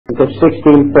of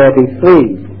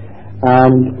 1643,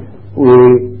 and we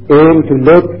aim to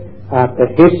look at the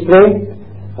history,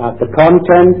 at the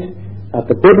content, at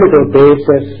the biblical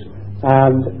basis,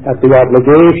 and at the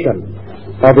obligation.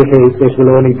 Obviously, this will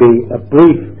only be a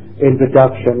brief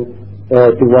introduction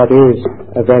to what is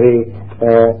a very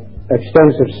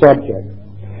extensive subject.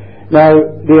 Now,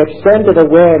 the extent of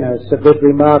awareness of this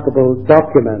remarkable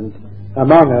document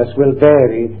among us will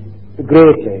vary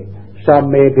greatly.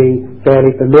 Some may be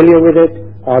fairly familiar with it,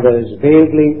 others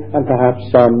vaguely, and perhaps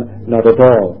some not at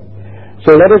all.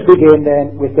 So let us begin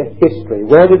then with the history.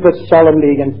 Where did the Solemn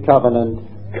League and Covenant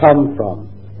come from?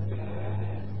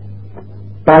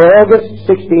 By August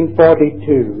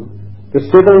 1642, the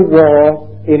civil war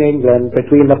in England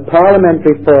between the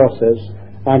parliamentary forces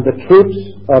and the troops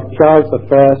of Charles I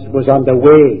was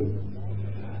underway.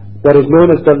 What is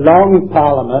known as the Long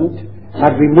Parliament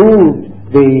had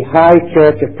removed the High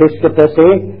Church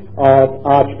Episcopacy of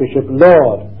Archbishop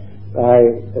Laud. By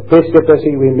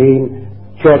episcopacy we mean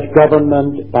church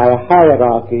government by a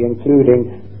hierarchy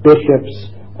including bishops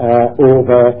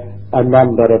over a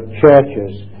number of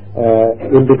churches,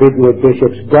 individual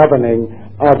bishops governing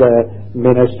other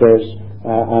ministers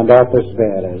and office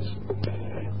bearers.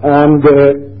 And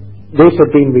this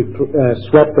had been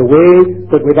swept away,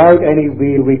 but without any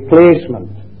real replacement.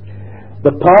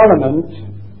 The Parliament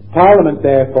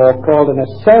therefore called an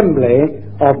assembly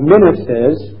of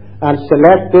ministers and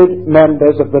selected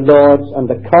members of the Lords and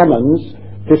the Commons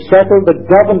to settle the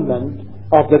government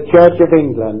of the Church of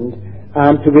England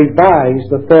and to revise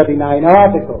the 39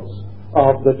 Articles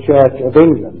of the Church of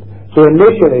England. So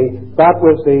initially, that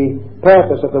was the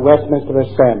purpose of the Westminster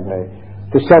Assembly,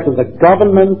 to settle the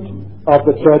government of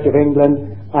the Church of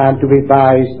England and to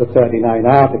revise the 39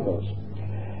 Articles.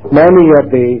 Many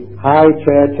of the High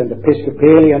Church and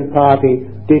Episcopalian party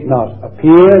did not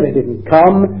appear, they didn't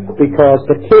come, because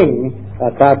the king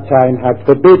at that time had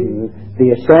forbidden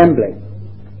the assembly.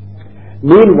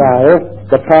 Meanwhile,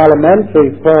 the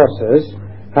parliamentary forces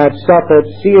had suffered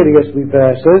serious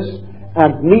reverses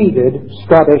and needed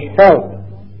Scottish help.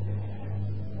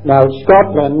 Now,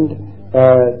 Scotland,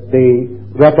 the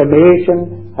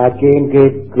Reformation had gained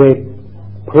great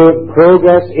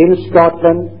progress in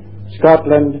Scotland.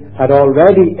 Scotland had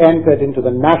already entered into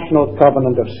the National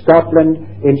Covenant of Scotland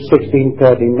in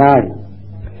 1639.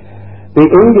 The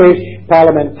English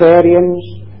parliamentarians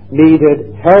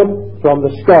needed help from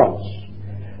the Scots.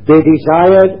 They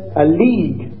desired a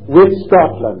league with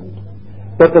Scotland,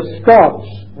 but the Scots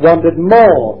wanted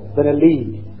more than a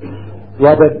league.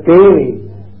 Robert Daly,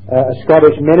 a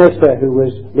Scottish minister who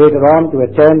was later on to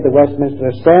attend the Westminster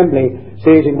Assembly,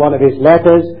 says in one of his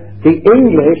letters, "The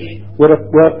English were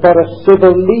for a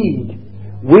civil league,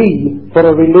 we for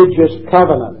a religious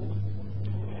covenant."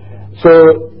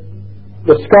 So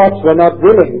the Scots were not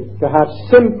willing to have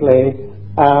simply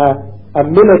a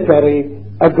military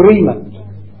agreement.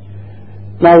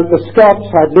 Now, the Scots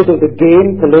had little to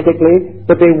gain politically,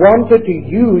 but they wanted to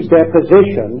use their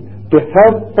position to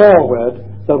help forward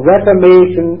the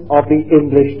reformation of the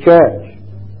English Church.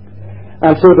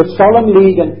 And so the Solemn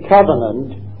League and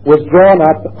Covenant was drawn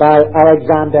up by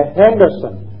Alexander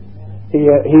Henderson.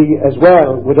 He as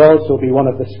well would also be one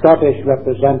of the Scottish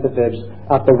representatives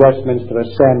at the Westminster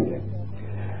Assembly.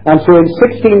 And so in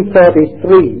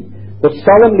 1633, the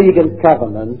Solemn League and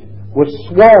Covenant was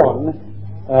sworn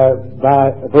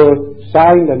by both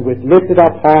signed and with lifted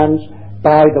up hands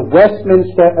by the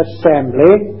Westminster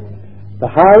Assembly, the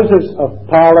Houses of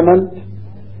Parliament,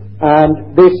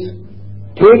 and this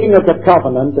taking of the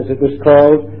covenant, as it was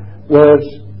called,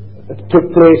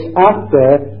 took place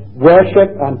after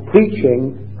worship and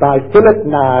preaching by Philip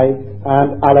Nye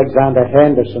and Alexander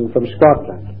Henderson from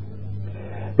Scotland.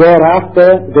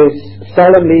 Thereafter, this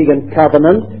Solemn League and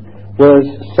Covenant was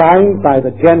signed by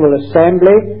the General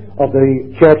Assembly of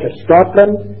the Church of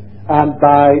Scotland and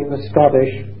by the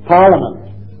Scottish Parliament.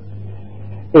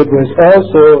 It was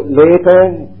also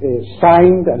later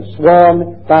signed and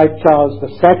sworn by Charles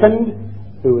II,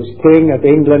 who was King of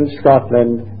England,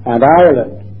 Scotland, and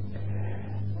Ireland.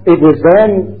 It was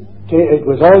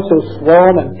also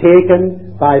sworn and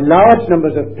taken by large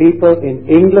numbers of people in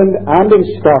England and in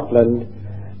Scotland,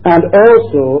 and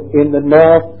also in the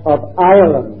north of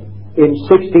Ireland in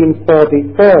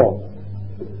 1644.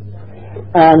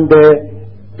 And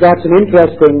that's an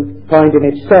interesting point in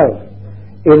itself.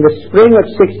 In the spring of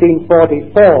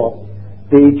 1644,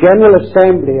 the General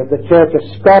Assembly of the Church of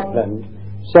Scotland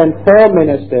sent 4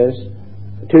 ministers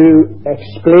to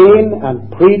explain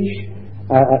and preach,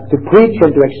 and to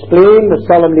explain the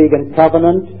Solemn League and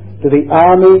Covenant to the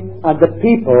army and the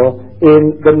people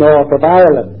in the north of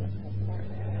Ireland.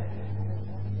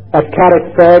 At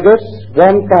Carrickfergus,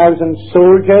 1,000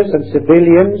 soldiers and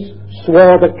civilians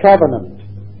swore the covenant.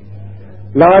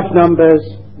 Large numbers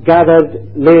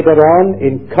gathered later on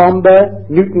in Comber,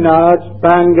 Newtonards,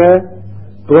 Bangor,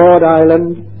 Broad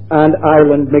Island and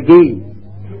Island Magee.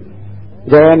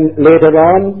 Then later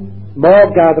on, more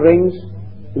gatherings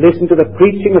listened to the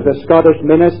preaching of the Scottish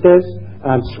ministers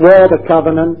and swore the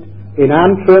covenant in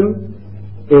Antrim,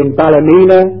 in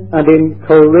Ballymena and in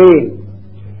Coleraine.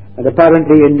 And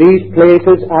apparently in these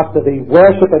places, after the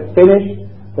worship had finished,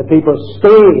 the people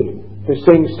stayed to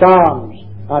sing psalms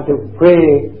and to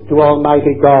pray to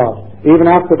Almighty God.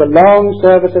 Even after the long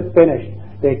service had finished,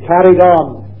 they carried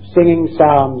on singing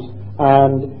psalms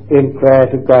and in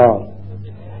prayer to God.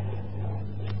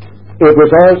 It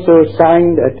was also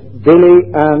signed at Billy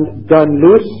and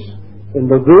Dunluce in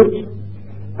the Root,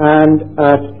 and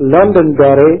at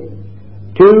Londonderry,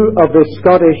 two of the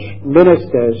Scottish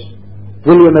ministers,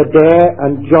 William Adair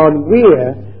and John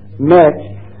Weir, met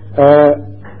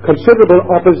considerable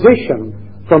opposition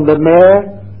from the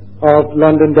mayor of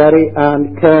Londonderry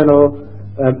and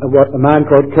a man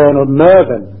called Colonel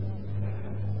Mervyn.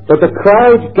 But the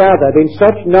crowd gathered in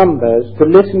such numbers to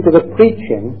listen to the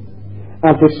preaching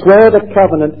and to swear the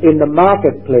covenant in the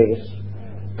marketplace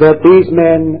that these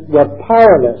men were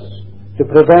powerless to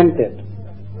prevent it.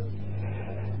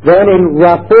 Then in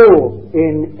Raphoe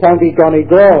in County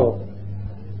Donegal,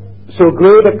 so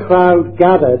great a crowd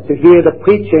gathered to hear the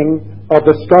preaching of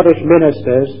the Scottish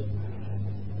ministers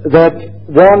that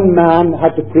one man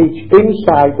had to preach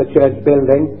inside the church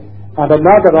building and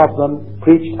another of them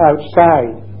preached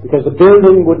outside, because the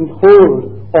building wouldn't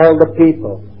hold all the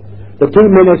people. The two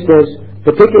ministers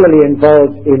particularly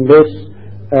involved in this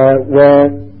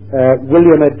were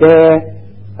William Adair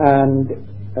and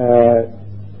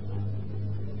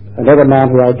another man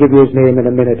who I'll give you his name in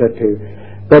a minute or two.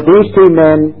 But these two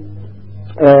men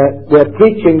were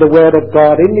preaching the Word of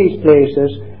God in these places,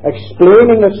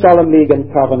 explaining the Solemn League and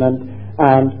Covenant,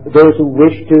 and those who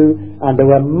wished to, and there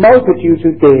were multitudes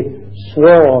who did,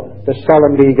 swore the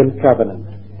Solemn League and Covenant.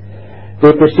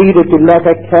 They proceeded to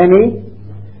Letterkenny,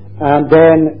 and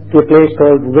then to a place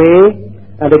called Ray,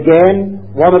 and again,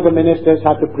 one of the ministers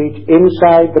had to preach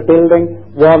inside the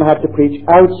building, one had to preach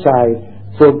outside,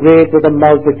 so great were the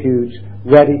multitudes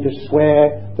ready to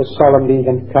swear the Solemn League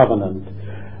and Covenant.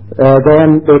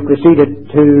 Then they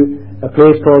proceeded to a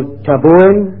place called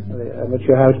Tabourne, I'm not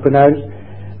sure how it's pronounced,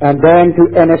 and then to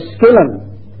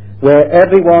Enniskillen, where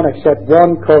everyone except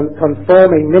one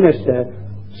conforming minister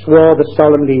swore the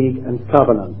Solemn League and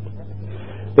Covenant.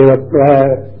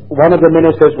 One of the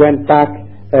ministers went back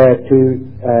to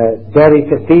Derry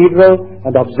Cathedral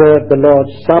and observed the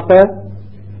Lord's Supper.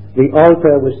 The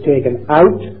altar was taken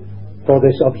out for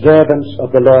this observance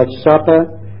of the Lord's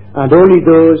Supper, and only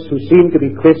those who seemed to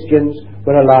be Christians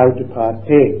were allowed to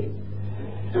partake.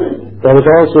 There was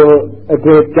also a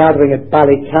great gathering at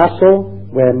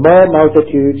Ballycastle, where more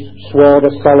multitudes swore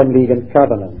the Solemn League and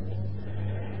Covenant.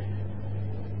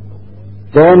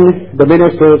 Then the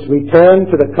ministers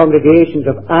returned to the congregations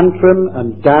of Antrim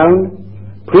and Down,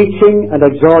 preaching and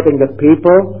exhorting the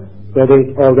people, where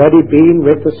they'd already been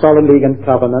with the Solemn League and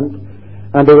Covenant,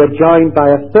 and they were joined by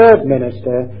a third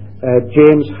minister,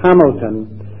 James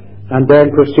Hamilton, and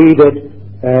then proceeded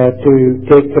to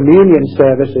take communion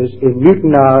services in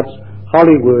Newtonards,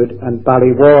 Hollywood and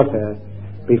Ballywater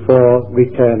before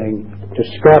returning to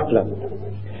Scotland.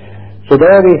 So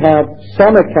there we have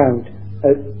some account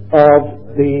of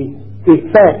the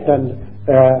effect and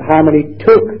how many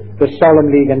took the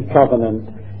Solemn League and Covenant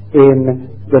in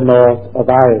the north of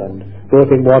Ireland,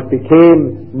 both in what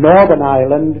became Northern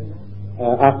Ireland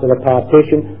after the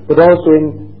partition, but also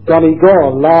in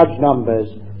Donegal. Large numbers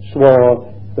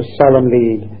swore the Solemn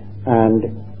League and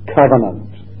Covenant.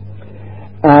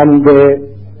 And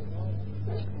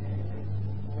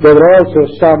there were also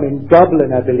some in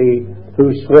Dublin, I believe,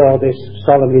 who swore this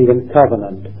Solemn League and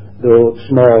Covenant, though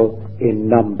small in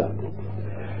number.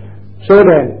 So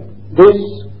then, this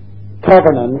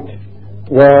covenant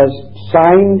was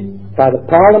signed by the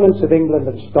Parliaments of England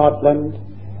and Scotland.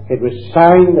 It was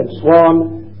signed and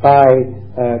sworn by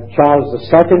Charles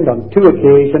II on 2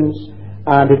 occasions,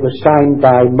 and it was signed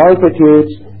by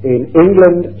multitudes in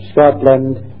England,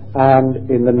 Scotland, and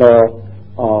in the north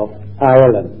of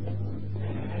Ireland.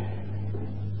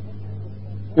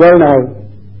 Well now,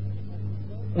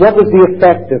 what was the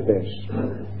effect of this?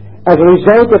 As a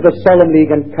result of the Solemn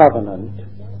League and Covenant,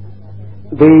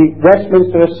 the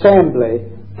Westminster Assembly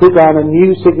took on a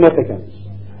new significance.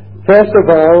 First of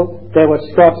all, there were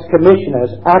Scots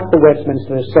commissioners at the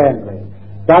Westminster Assembly.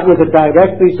 That was a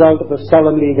direct result of the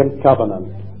Solemn League and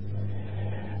Covenant.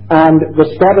 and the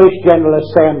Scottish General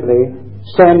Assembly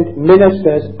sent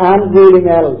ministers and ruling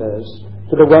elders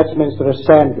to the Westminster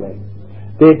Assembly.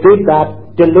 They did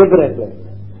that deliberately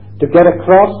to get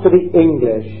across to the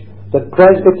English that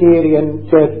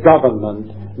Presbyterian church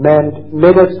government meant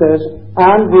ministers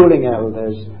and ruling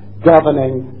elders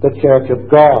governing the Church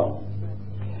of God.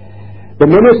 The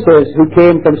ministers who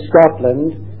came from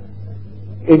Scotland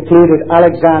included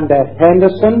Alexander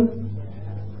Henderson,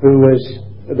 who was,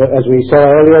 as we saw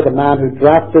earlier, the man who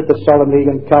drafted the Solemn League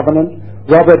and Covenant,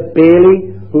 Robert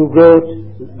Bailey, who wrote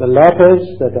the letters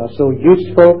that are so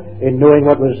useful in knowing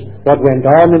what went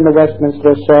on in the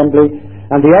Westminster Assembly,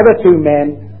 and the other two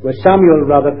men were Samuel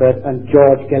Rutherford and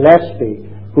George Gillespie,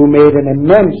 who made an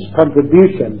immense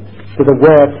contribution to the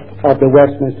work of the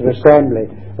Westminster Assembly.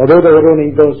 Although there were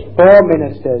only those 4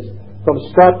 ministers from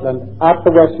Scotland at the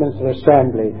Westminster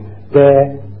Assembly,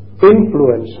 their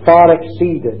influence far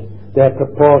exceeded their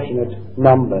proportionate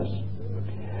numbers.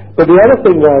 But the other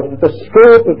thing was that the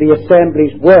scope of the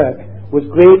Assembly's work was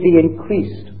greatly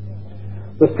increased.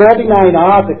 The 39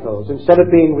 articles, instead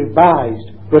of being revised,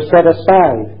 were set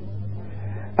aside,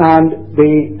 and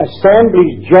the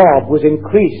Assembly's job was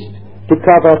increased to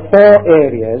cover 4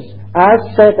 areas as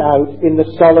set out in the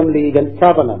Solemn League and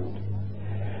Covenant.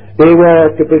 They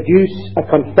were to produce a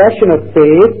confession of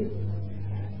faith,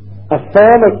 a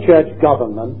form of church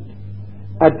government,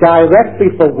 a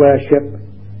directory for worship,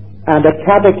 and a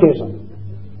catechism.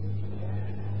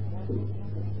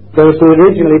 There was to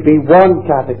originally be 1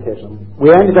 catechism. We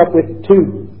ended up with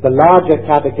 2, the larger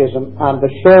catechism and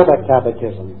the shorter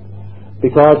catechism,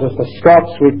 because, as the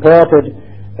Scots reported,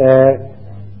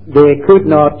 they could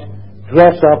not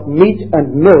dress up meat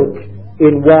and milk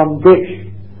in one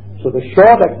dish. So the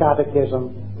shorter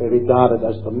catechism they regarded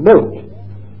as the milk,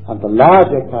 and the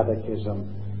larger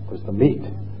catechism was the meat.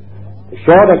 The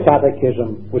shorter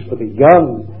catechism was for the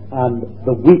young and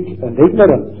the weak and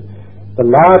ignorant. The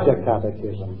larger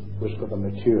catechism was for the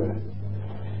mature.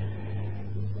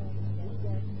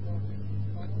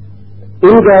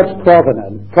 In God's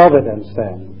providence,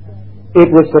 then, it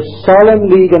was the Solemn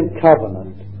League and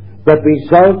Covenant that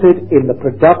resulted in the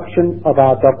production of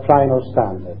our doctrinal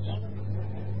standards.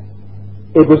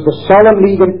 It was the Solemn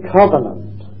League and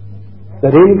Covenant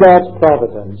that, in God's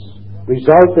providence,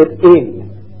 resulted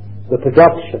in the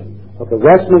production of the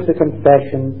Westminster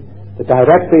Confession, the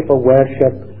Directory for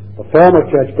Worship, the form of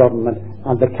church government,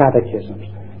 and the catechisms.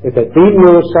 If there had been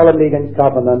no Solemn League and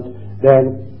Covenant,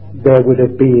 then there would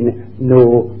have been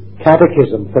no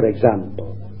catechism, for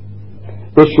example.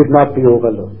 This should not be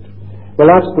overlooked. Well,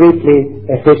 that's briefly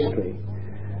a history.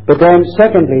 But then,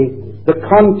 secondly, the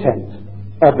content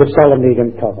of the Solemn League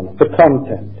and Covenant. The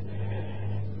content.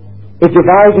 It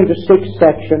divides into 6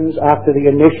 sections after the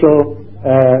initial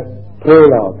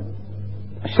prologue.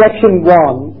 Section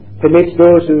 1 permits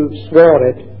those who swore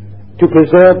it to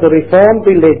preserve the Reformed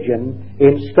religion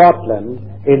in Scotland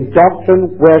in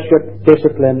doctrine, worship,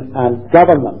 discipline, and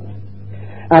government,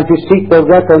 and to seek the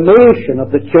reformation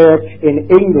of the Church in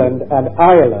England and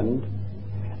Ireland,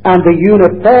 and the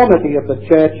uniformity of the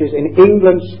churches in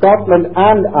England, Scotland,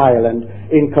 and Ireland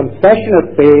in confession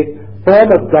of faith, form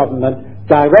of government,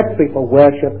 directory for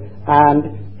worship,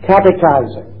 and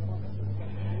catechizing.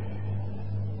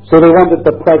 So they wanted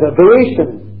the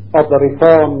preservation of the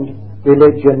Reformed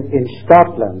religion in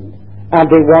Scotland, and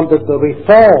they wanted the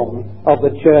reform of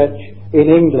the church in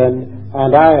England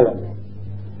and Ireland.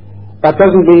 That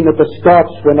doesn't mean that the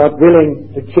Scots were not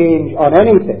willing to change on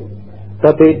anything,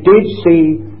 but they did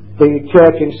see the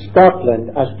church in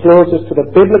Scotland as closest to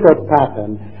the biblical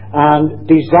pattern and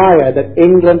desire that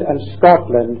England and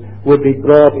Scotland would be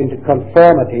brought into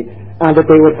conformity, and that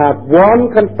they would have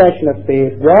one confession of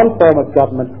faith, one form of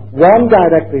government, one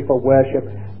directory for worship,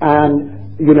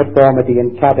 and uniformity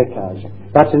in catechizing.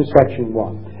 That's in section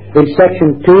 1. In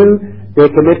section 2, they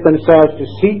commit themselves to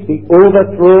seek the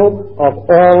overthrow of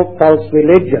all false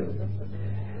religion.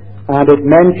 And it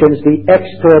mentions the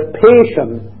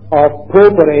extirpation of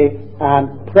popery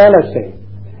and prelacy.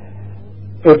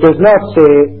 It does not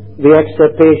say the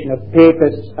extirpation of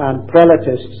papists and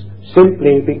prelatists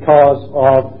simply because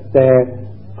of their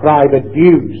private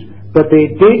views, but they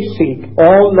did seek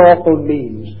all lawful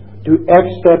means to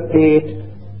extirpate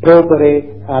popery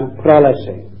and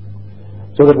prelacy,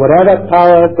 so that whatever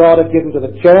power God had given to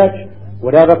the church,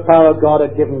 whatever power God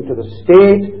had given to the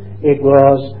state, it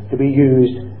was to be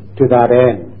used to that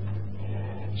end.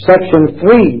 Section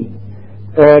 3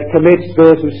 commits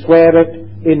those who swear it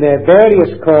in their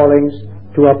various callings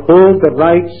to uphold the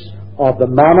rights of the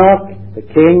monarch, the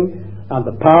king, and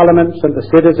the parliaments and the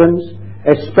citizens,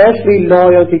 especially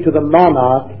loyalty to the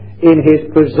monarch in his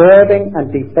preserving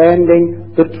and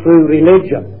defending the true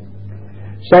religion.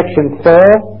 Section 4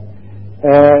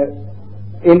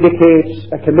 indicates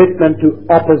a commitment to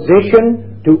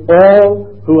opposition to all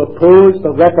who oppose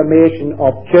the reformation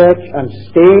of church and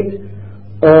state,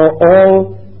 or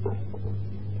all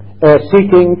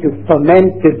seeking to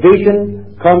foment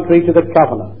division contrary to the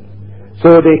covenant. So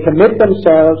they commit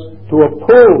themselves to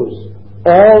oppose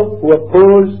all who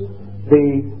oppose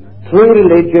the true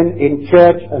religion in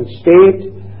church and state,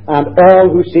 and all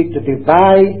who seek to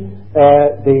divide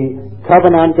the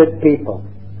covenanted people.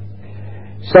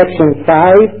 Section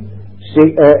 5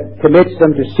 commits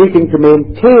them to seeking to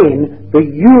maintain the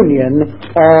union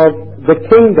of the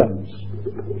kingdoms.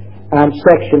 And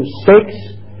Section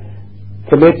 6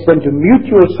 commits them to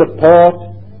mutual support,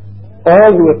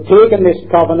 all who have taken this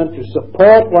covenant to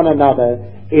support one another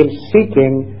in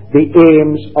seeking the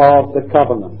aims of the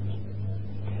covenant.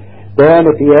 Then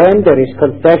at the end there is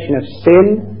confession of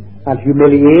sin and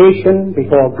humiliation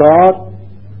before God,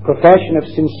 profession of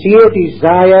sincere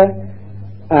desire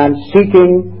and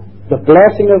seeking the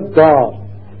blessing of God.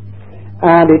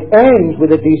 And it ends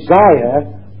with a desire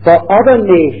for other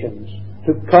nations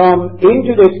to come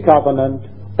into this covenant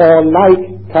or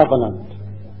like covenant.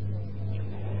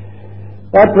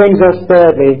 That brings us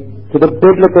thirdly to the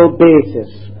biblical basis.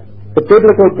 The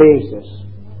biblical basis.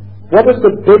 What is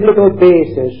the biblical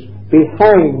basis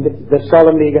behind the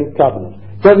Solemn League and Covenant?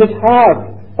 Does it have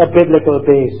a biblical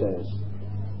basis?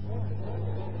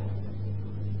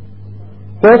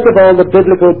 First of all, the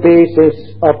biblical basis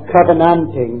of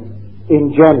covenanting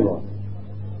in general.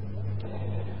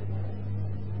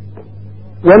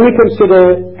 When we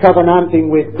consider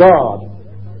covenanting with God,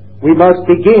 we must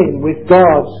begin with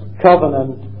God's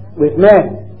covenant with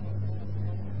men.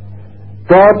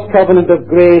 God's covenant of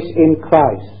grace in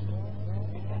Christ.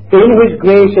 In his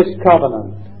gracious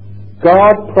covenant,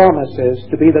 God promises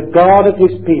to be the God of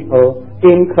his people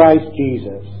in Christ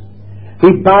Jesus.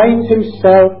 He binds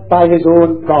himself by his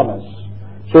own promise.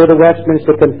 So the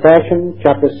Westminster Confession,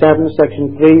 chapter 7,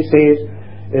 section 3 says,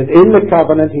 "And in the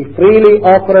covenant he freely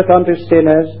offereth unto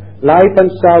sinners life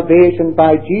and salvation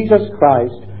by Jesus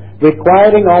Christ,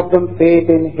 requiring of them faith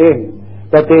in him,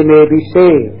 that they may be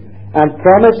saved, and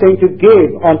promising to give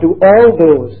unto all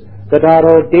those that are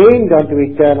ordained unto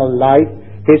eternal life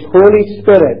his Holy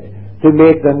Spirit, to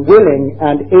make them willing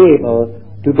and able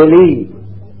to believe."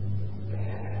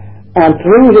 And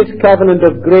through his covenant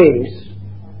of grace,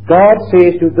 God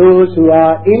says to those who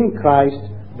are in Christ,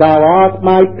 "Thou art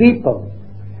my people."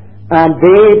 And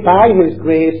they, by his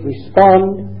grace,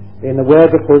 respond in the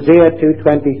words of Hosea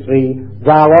 2:23,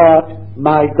 "Thou art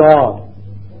my God."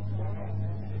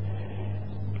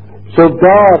 So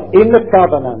God, in the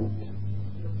covenant,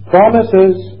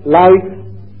 promises life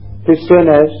to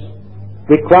sinners,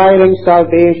 requiring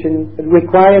salvation,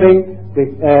 requiring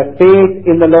faith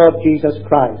in the Lord Jesus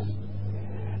Christ.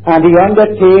 And he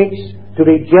undertakes to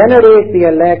regenerate the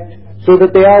elect so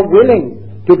that they are willing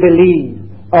to believe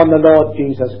on the Lord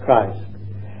Jesus Christ.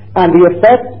 And the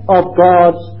effect of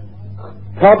God's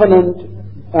covenant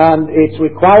and its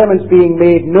requirements being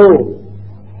made known,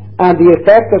 and the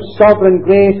effect of sovereign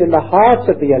grace in the hearts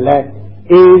of the elect,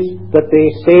 is that they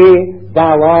say,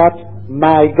 "Thou art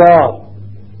my God."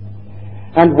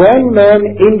 And when men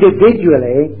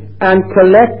individually and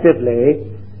collectively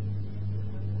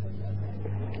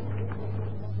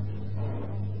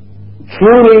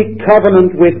truly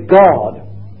covenant with God,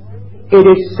 it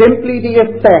is simply the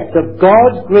effect of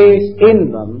God's grace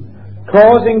in them,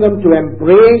 causing them to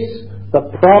embrace the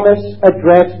promise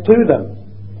addressed to them.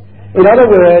 In other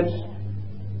words,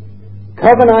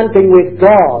 covenanting with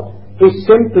God is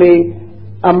simply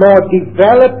a more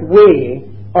developed way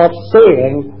of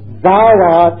saying, "Thou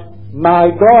art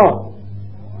my God."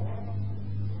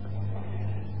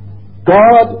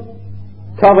 God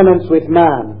covenants with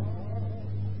man,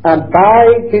 and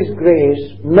by his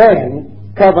grace, men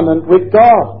covenant with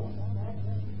God.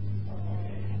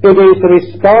 It is the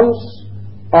response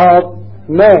of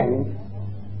men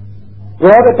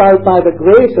brought about by the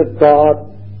grace of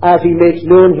God as he makes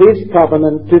known his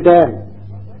covenant to them.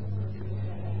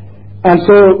 And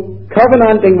so,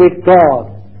 covenanting with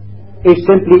God is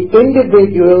simply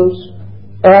individuals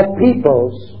or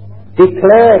peoples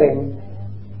declaring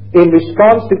in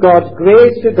response to God's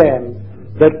grace to them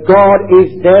that God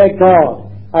is their God,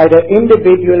 either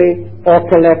individually or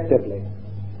collectively.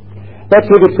 Let's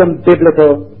look at some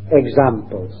biblical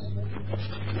examples.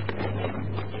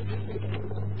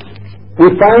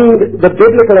 We find the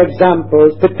biblical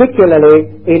examples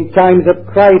particularly in times of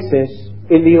crisis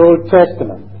in the Old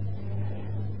Testament.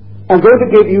 I'm going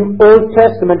to give you Old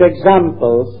Testament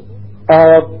examples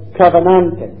of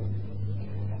covenanting.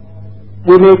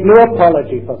 We make no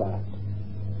apology for that.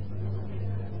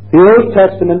 The Old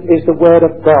Testament is the Word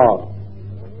of God.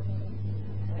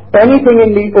 Anything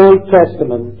in the Old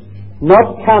Testament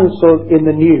not cancelled in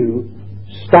the New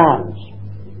stands.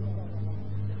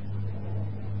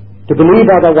 To believe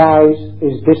otherwise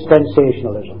is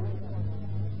dispensationalism.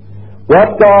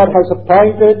 What God has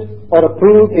appointed or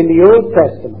approved in the Old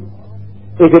Testament,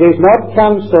 if it is not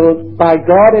cancelled by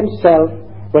God Himself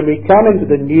when we come into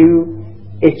the New,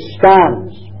 it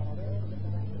stands.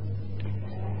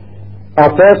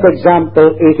 Our first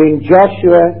example is in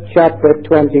Joshua chapter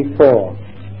 24.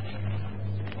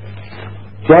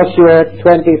 Joshua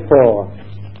 24.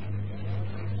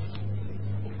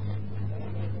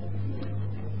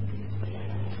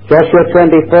 Joshua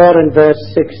 24 and verse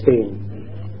 16.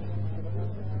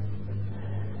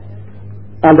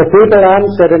 And the people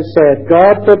answered and said,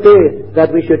 God forbid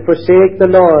that we should forsake the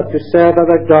Lord to serve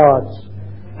other gods.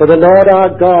 For the Lord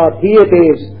our God, He it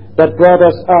is that brought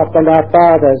us up and our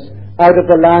fathers out of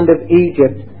the land of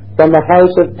Egypt from the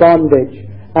house of bondage,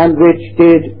 and which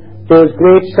did those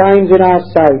great signs in our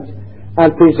sight,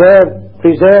 and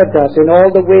preserved us in all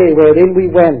the way wherein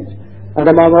we went, and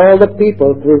among all the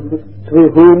people through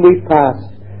whom we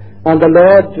passed. And the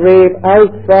Lord drave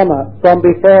out from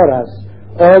before us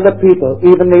all the people,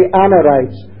 even the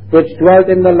Amorites, which dwelt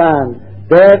in the land.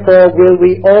 Therefore will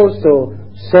we also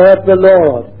serve the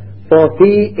Lord, for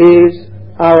He is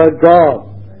our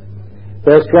God.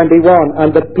 Verse 21,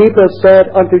 and the people said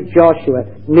unto Joshua,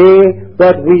 Nay,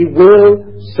 but we will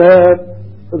serve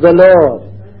the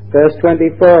Lord. Verse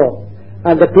 24,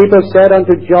 and the people said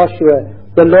unto Joshua,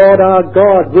 The Lord our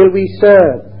God will we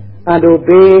serve, and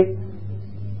obey,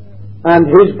 and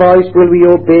His voice will we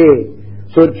obey.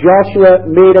 So Joshua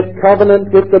made a covenant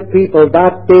with the people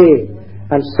that day,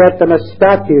 and set them a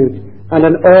statute and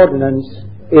an ordinance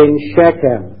in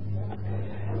Shechem.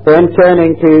 Then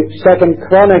turning to 2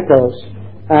 Chronicles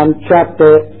and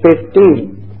chapter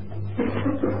 15.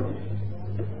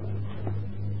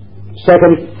 2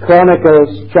 Chronicles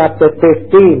chapter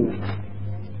 15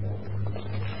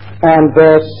 and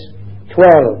verse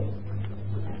 12.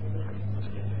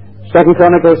 2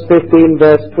 Chronicles 15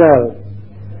 verse 12.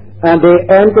 And they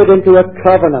entered into a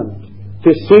covenant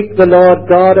to seek the Lord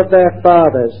God of their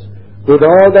fathers with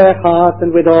all their heart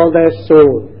and with all their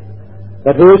soul,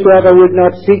 that whosoever would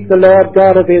not seek the Lord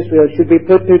God of Israel should be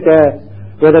put to death,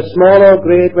 whether small or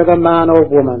great, whether man or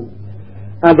woman.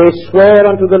 And they swore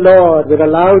unto the Lord with a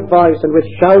loud voice, and with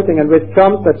shouting, and with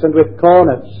trumpets, and with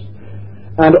cornets.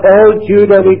 And all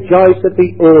Judah rejoiced at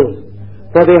the oath,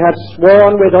 for they had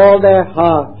sworn with all their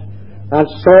heart, and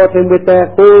sought Him with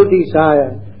their whole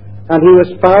desire. And He was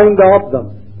found of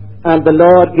them, and the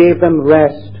Lord gave them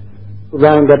rest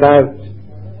round about.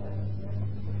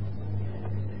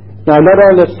 Now, not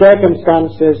all the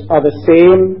circumstances are the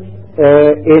same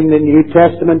in the New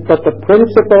Testament, but the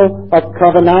principle of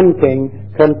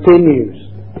covenanting continues.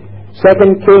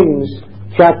 2 Kings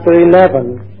chapter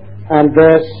 11 and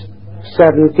verse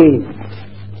 17.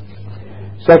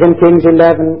 2 Kings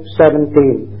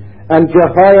 11:17. And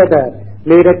Jehoiada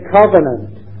made a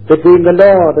covenant between the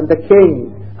Lord and the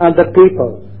king and the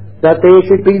people, that they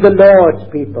should be the Lord's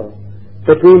people,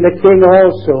 between the king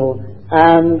also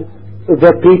and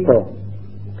the people.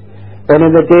 Then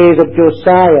in the days of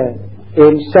Josiah,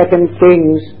 in 2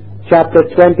 Kings chapter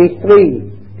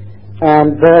 23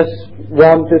 and verse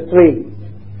 1 to 3.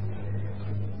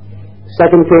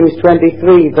 2 Kings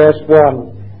 23 verse 1.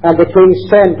 And the king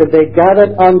sent, and they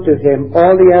gathered unto him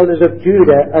all the elders of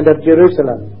Judah and of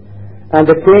Jerusalem. And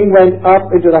the king went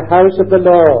up into the house of the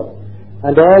Lord,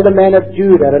 and all the men of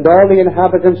Judah and all the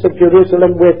inhabitants of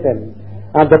Jerusalem with him,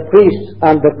 and the priests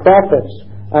and the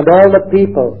prophets and all the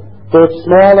people, both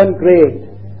small and great.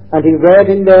 And he read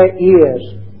in their ears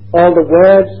all the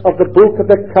words of the book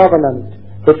of the covenant,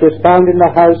 which was found in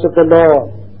the house of the Lord.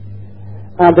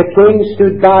 And the king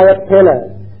stood by a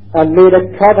pillar, and made a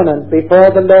covenant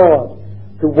before the Lord,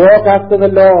 to walk after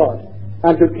the Lord,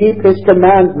 and to keep His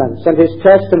commandments and His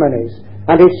testimonies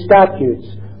and His statutes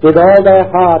with all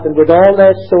their heart and with all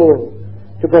their soul,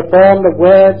 to perform the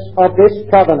words of this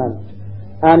covenant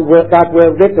and that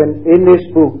were written in this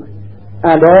book.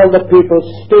 And all the people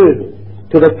stood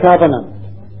to the covenant.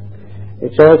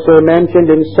 It's also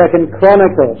mentioned in 2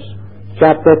 Chronicles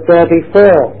chapter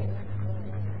 34.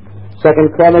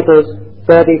 2 Chronicles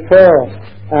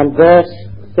 34 and verse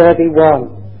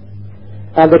 31.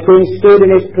 And the king stood in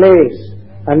his place,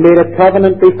 and made a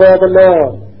covenant before the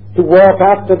Lord, to walk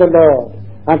after the Lord,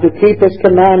 and to keep His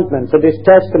commandments and His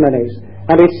testimonies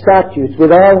and His statutes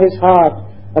with all his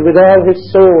heart and with all his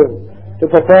soul, to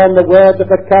perform the words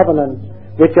of the covenant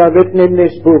which are written in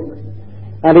this book.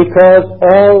 And he caused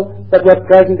all that were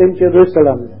present in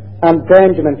Jerusalem and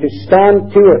Benjamin to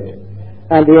stand to it.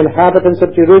 And the inhabitants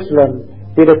of Jerusalem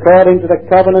did according to the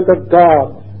covenant of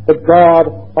God, the God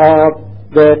of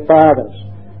their fathers.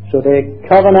 So they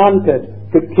covenanted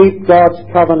to keep God's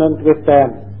covenant with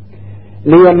them.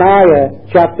 Nehemiah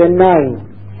chapter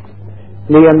 9.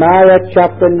 Nehemiah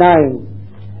chapter 9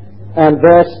 and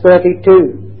verse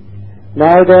 32.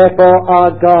 Now therefore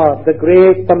our God, the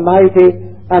great, the mighty,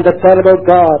 and the terrible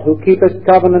God, who keepeth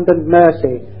covenant and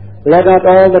mercy, let not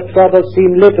all the trouble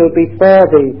seem little before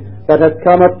thee that hath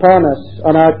come upon us,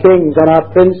 on our kings, on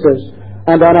our princes,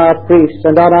 and on our priests,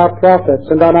 and on our prophets,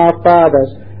 and on our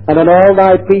fathers, and on all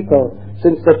thy people,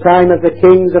 since the time of the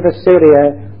kings of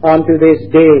Assyria unto this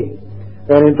day.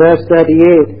 Then in verse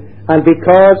 38, and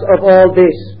because of all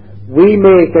this, we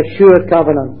make a sure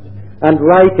covenant, and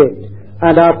write it,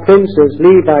 and our princes,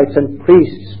 Levites, and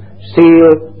priests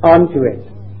seal unto it.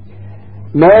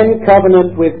 Men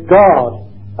covenant with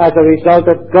God as a result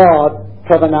of God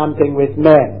covenanting with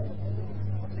men.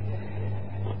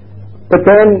 But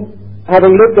then,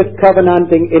 having looked at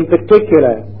covenanting in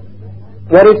particular,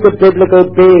 what is the biblical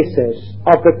basis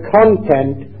of the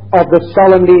content of the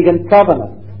Solemn League and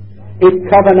Covenant? If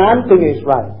covenanting is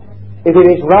right, if it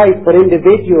is right for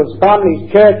individuals,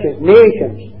 families, churches,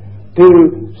 nations to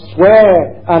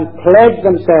swear and pledge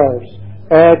themselves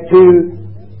to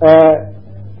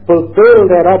fulfill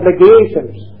their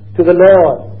obligations to the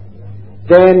Lord,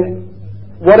 then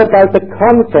what about the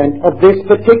content of this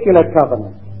particular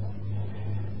covenant?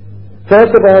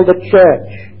 First of all, the church.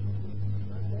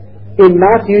 In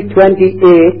Matthew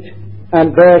 28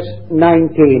 and verse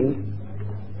 19,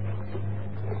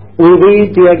 we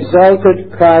read the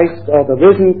exalted Christ, or the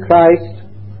risen Christ,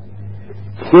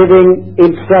 giving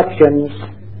instructions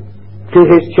to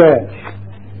his church.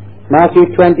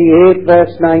 Matthew 28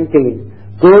 verse 19.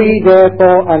 Go ye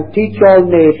therefore and teach all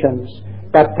nations,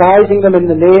 baptizing them in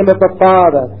the name of the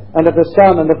Father, and of the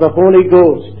Son, and of the Holy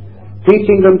Ghost,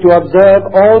 teaching them to observe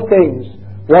all things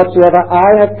whatsoever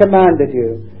I have commanded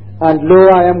you. And lo,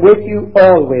 I am with you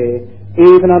always,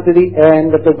 even unto the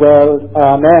end of the world.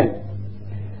 Amen.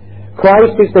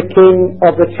 Christ is the King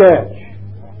of the church.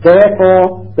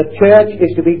 Therefore, the church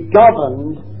is to be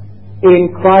governed in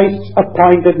Christ's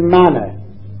appointed manner.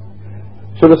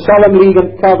 So the Solemn League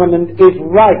and Covenant is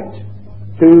right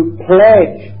to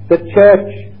pledge the church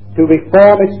to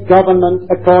reform its government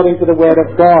according to the Word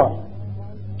of God.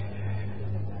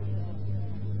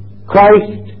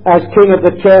 Christ as King of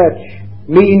the church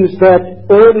means that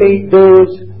only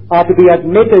those are to be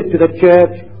admitted to the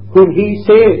church whom he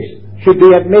says should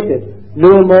be admitted,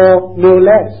 no more, no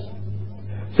less.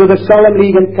 So the Solemn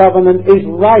League and Covenant is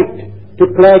right to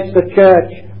pledge the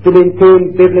church to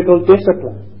maintain biblical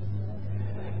discipline.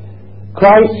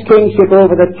 Christ's kingship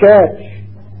over the church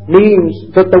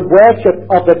means that the worship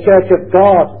of the church of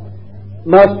God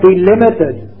must be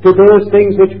limited to those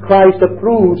things which Christ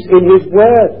approves in his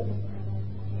word.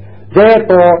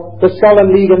 Therefore, the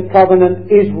Solemn League and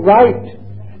Covenant is right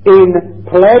in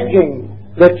pledging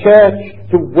the church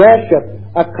to worship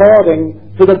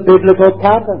according to the biblical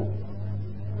pattern,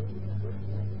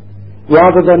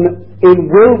 rather than in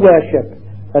will worship,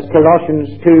 as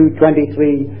Colossians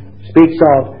 2:23 speaks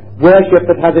of, worship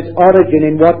that has its origin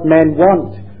in what men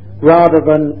want, rather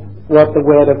than what the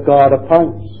Word of God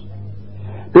appoints.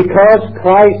 Because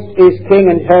Christ is King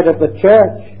and head of the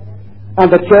church, and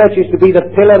the church is to be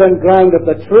the pillar and ground of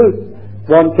the truth,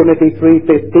 1 Timothy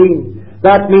 3:15,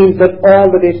 that means that all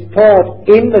that is taught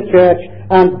in the church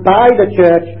and by the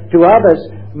church to others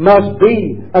must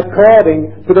be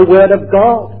according to the Word of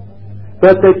God.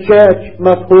 But the church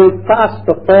must hold fast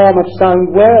the form of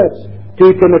sound words,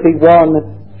 2 Timothy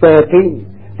 1:13.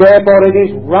 Therefore it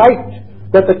is right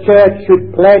that the church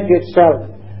should pledge itself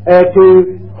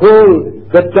to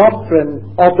hold the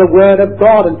doctrine of the Word of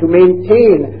God and to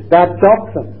maintain that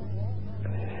doctrine.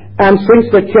 And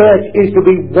since the church is to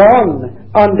be one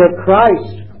under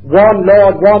Christ, one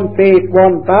Lord, one faith,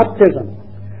 one baptism,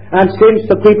 and since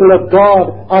the people of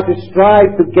God are to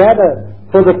strive together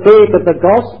for the faith of the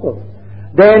gospel,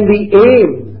 then the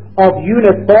aim of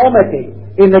uniformity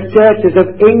in the churches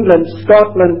of England,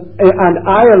 Scotland, and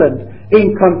Ireland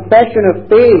in confession of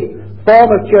faith, form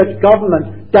of church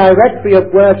government, directory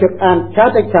of worship, and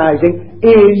catechizing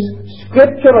is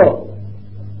scriptural.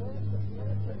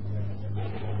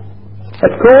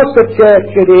 Of course the church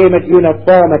should aim at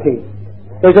uniformity.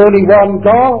 There's only one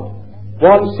God,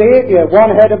 one Saviour, one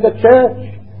head of the church,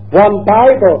 one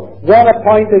Bible, one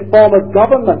appointed form of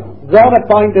government, one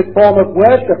appointed form of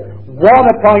worship, one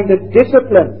appointed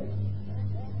discipline.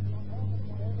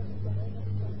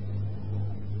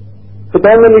 But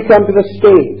then when we come to the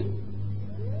state,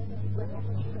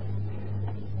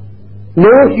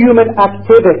 no human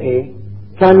activity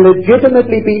can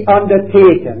legitimately be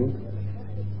undertaken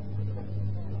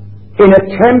in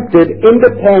attempted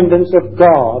independence of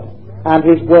God and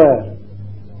His Word.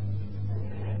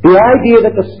 The idea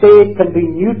that the state can be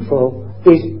neutral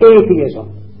is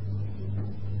atheism.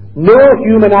 No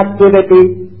human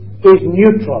activity is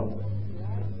neutral.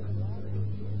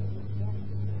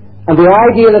 And the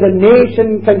idea that a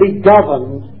nation can be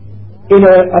governed in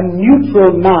a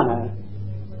neutral manner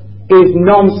is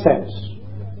nonsense.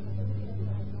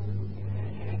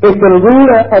 If the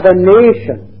ruler of a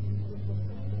nation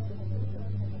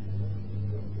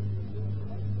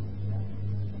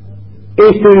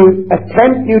is to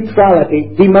attempt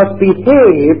neutrality, he must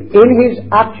behave in his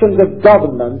actions of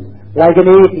government like an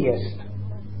atheist.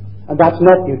 And that's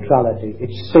not neutrality,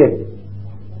 it's sin.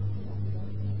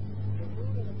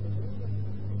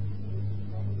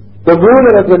 The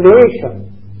ruler of the nation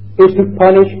is to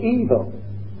punish evil.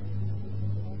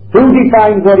 Who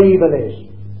defines what evil is?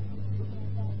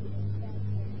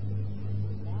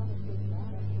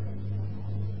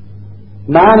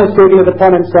 Man has taken it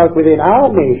upon himself within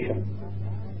our nation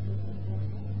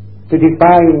to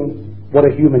define what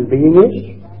a human being is,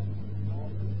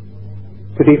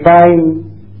 to define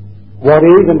what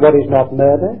is and what is not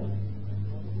murder,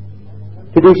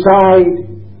 to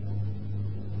decide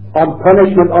on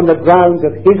punishment on the grounds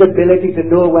of his ability to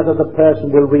know whether the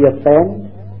person will reoffend,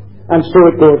 and so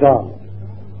it goes on.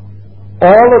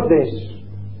 All of this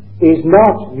is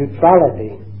not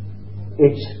neutrality,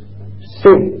 it's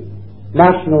sin,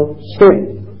 national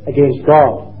sin against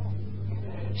God.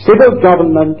 Civil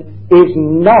government is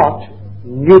not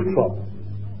neutral.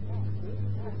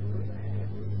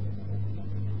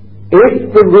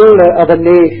 If the ruler of a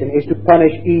nation is to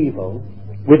punish evil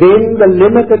within the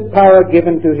limited power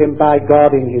given to him by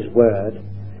God in His Word,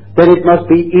 then it must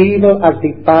be evil as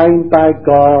defined by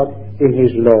God in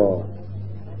His law.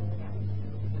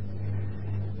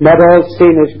 Not all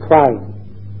sin is crime.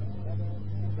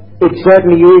 It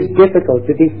certainly is difficult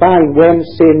to define when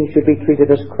sin should be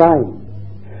treated as crime.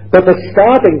 But the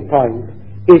starting point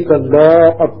is the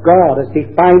law of God as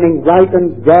defining right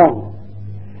and wrong.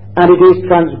 And it is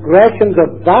transgressions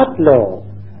of that law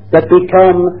that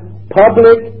become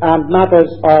public and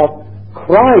matters of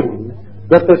crime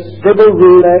that the civil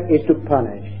ruler is to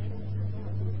punish.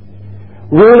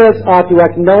 Rulers are to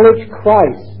acknowledge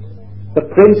Christ, the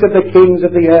Prince of the Kings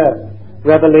of the earth,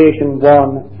 Revelation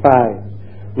 1:5.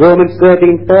 Romans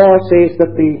 13:4 says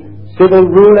that the civil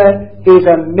ruler is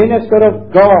a minister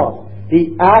of God.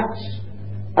 He acts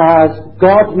as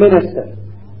God's minister.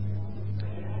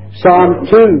 Psalm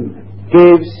 2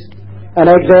 gives an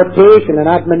exhortation, an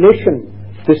admonition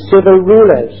to civil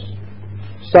rulers.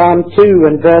 Psalm 2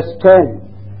 and verse 10.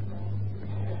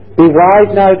 Be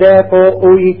wise now therefore,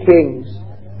 O ye kings,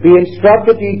 be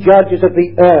instructed ye judges of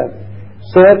the earth.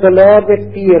 Serve the Lord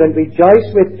with fear and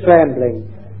rejoice with trembling.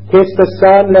 Kiss the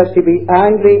Son, lest he be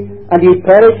angry, and ye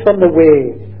perish from the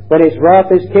way, when his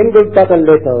wrath is kindled but a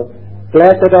little.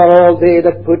 Blessed are all they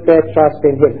that put their trust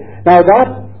in him. Now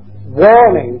that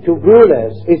warning to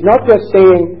rulers is not just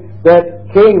saying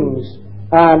that kings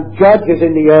and judges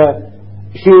in the earth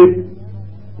should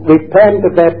repent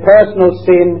of their personal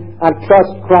sin and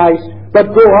trust Christ,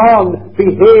 but go on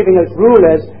behaving as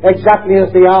rulers exactly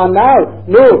as they are now.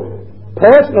 No,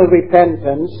 personal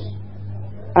repentance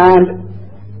and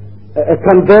a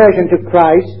conversion to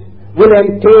Christ will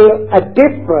entail a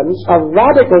difference, a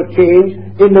radical change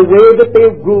in the way that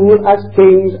they rule as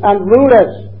kings and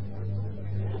rulers.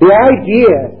 The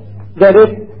idea that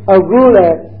if a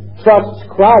ruler trusts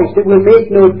Christ, it will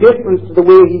make no difference to the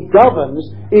way he governs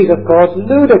is, of course,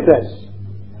 ludicrous.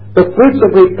 The fruits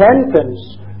of repentance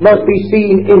must be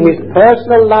seen in his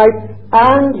personal life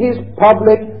and his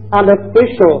public and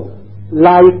official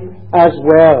life as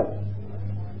well.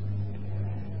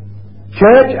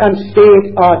 Church and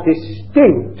state are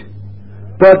distinct,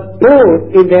 but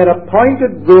both in their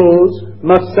appointed roles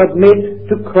must submit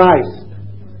to Christ.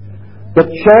 The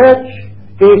church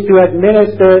is to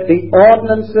administer the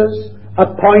ordinances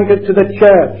appointed to the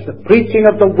church, the preaching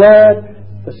of the word,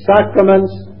 the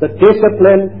sacraments, the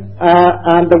discipline,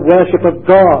 and the worship of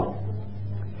God.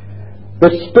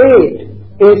 The state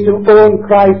is to own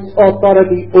Christ's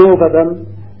authority over them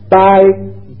by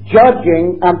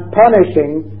judging and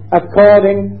punishing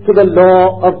according to the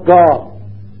law of God.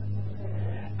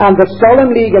 And the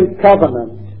Solemn League and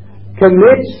Covenant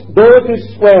commits those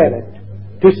who swear it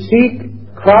to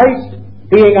seek Christ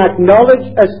being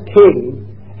acknowledged as King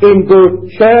in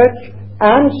both church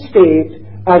and state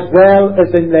as well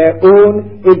as in their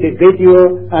own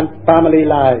individual and family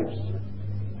lives.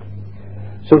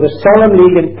 So the Solemn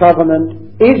League and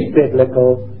Covenant is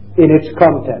biblical in its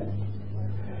content.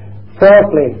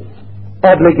 Fourthly,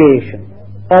 obligation.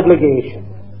 Obligation.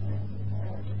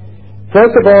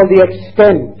 First of all, the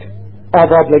extent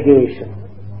of obligation.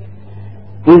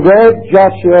 We read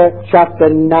Joshua chapter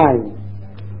 9,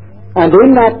 and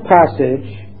in that passage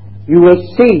you will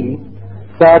see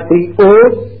that the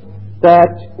oath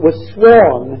that was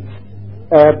sworn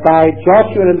by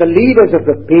Joshua and the leaders of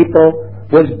the people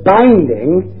was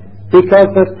binding because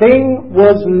the thing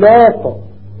was lawful.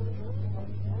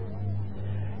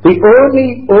 The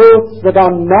only oaths that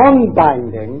are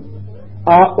non-binding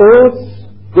are oaths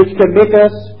which commit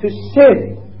us to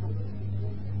sin.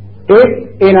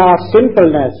 If in our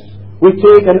sinfulness we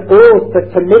take an oath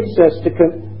that commits us to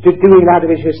doing that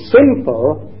which is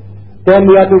sinful, then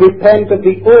we are to repent of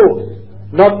the oath,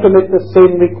 not commit the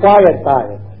sin required by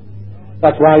it.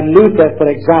 That's why Luther, for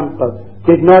example,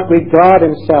 did not regard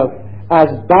himself as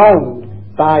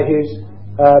bound by his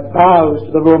vows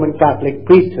to the Roman Catholic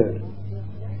priesthood.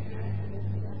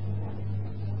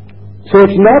 So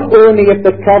it's not only if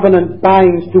the covenant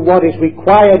binds to what is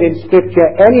required in Scripture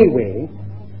anyway,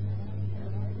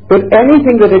 but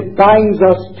anything that it binds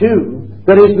us to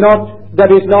that is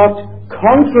not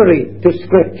contrary to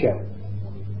Scripture.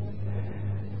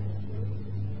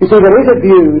 You see, there is a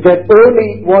view that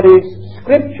only what is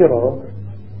scriptural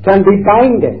can be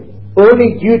binding.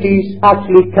 Only duties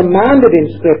actually commanded in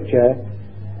Scripture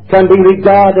can be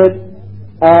regarded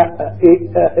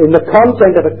in the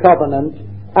content of a covenant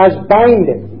as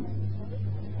binding.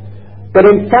 But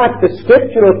in fact, the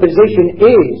scriptural position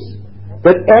is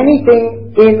that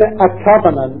anything in a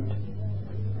covenant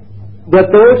that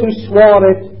those who swore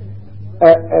it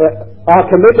are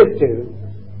committed to,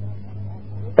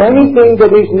 anything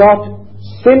that is not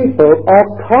sinful or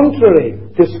contrary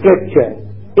to Scripture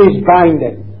is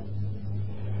binding.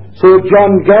 So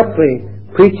John Guthrie,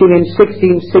 preaching in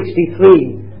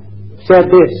 1663,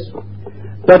 said this: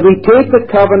 "That we take the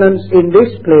covenants in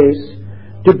this place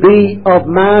to be of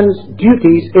man's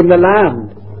duties in the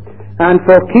land, and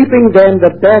for keeping them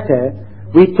the better,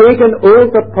 we take an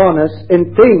oath upon us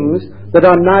in things that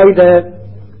are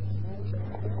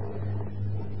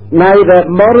neither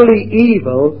morally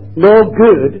evil nor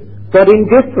good, but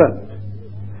indifferent.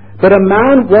 But a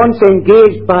man once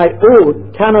engaged by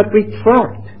oath cannot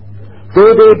retract,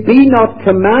 though they be not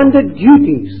commanded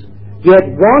duties, yet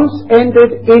once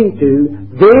entered into,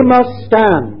 they must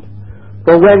stand.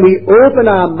 For when we open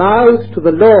our mouths to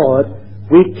the Lord,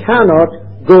 we cannot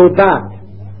go back."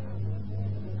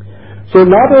 So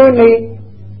not only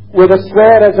were the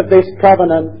swearers of this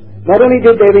covenant, not only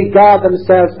did they regard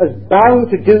themselves as bound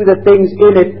to do the things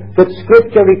in it that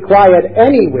Scripture required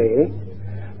anyway,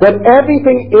 but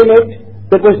everything in it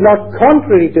that was not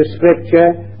contrary to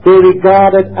Scripture they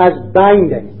regarded as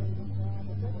binding.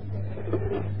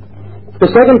 The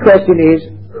second question is,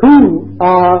 who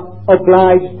are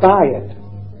obliged by it?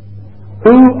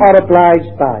 Who are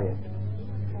obliged by it?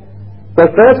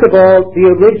 Well, first of all, the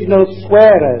original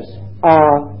swearers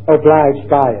are obliged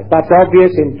by it. That's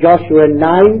obvious in Joshua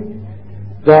 9,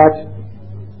 that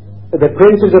the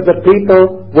princes of the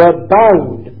people were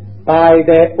bound by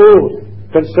their oath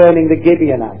concerning the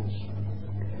Gibeonites.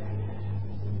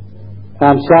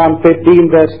 And Psalm 15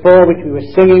 verse 4, which we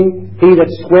were singing, "He that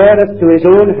sweareth to his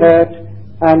own hurt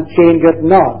and changeth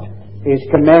not is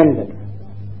commended."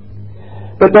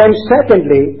 But then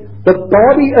secondly, the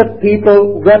body of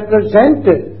people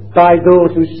represented by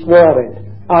those who swore it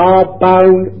are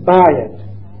bound by it.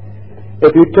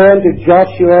 If you turn to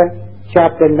Joshua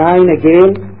chapter 9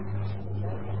 again,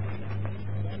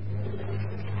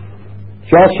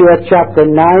 Joshua chapter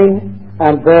 9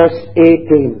 and verse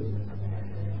 18.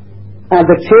 "And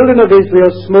the children of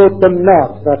Israel smote them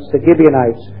not," that's the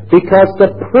Gibeonites, "because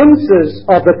the princes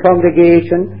of the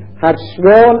congregation had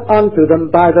sworn unto them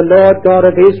by the Lord God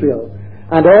of Israel.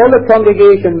 And all the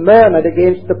congregation murmured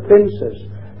against the princes.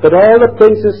 But all the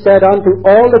princes said unto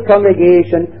all the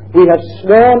congregation, We have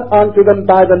sworn unto them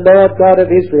by the Lord God of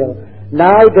Israel.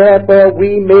 Now therefore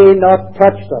we may not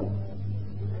touch them."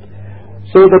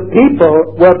 So the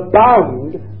people were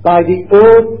bound by the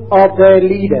oath of their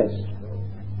leaders.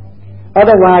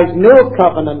 Otherwise, no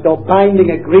covenant or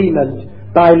binding agreement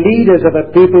by leaders of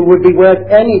a people would be worth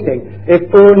anything if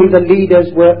only the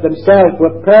leaders themselves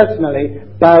were personally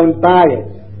bound by it.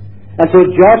 And so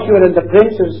Joshua and the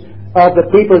princes of the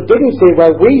people didn't say,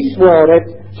 "Well, we swore it,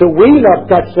 so we'll not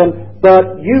touch them,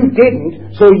 but you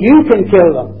didn't, so you can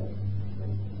kill them."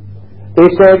 They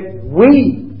said,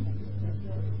 "We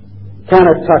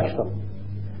cannot touch them."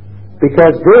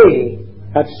 because they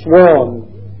had sworn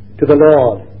to the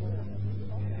Lord.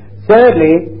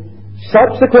 Thirdly,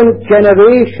 subsequent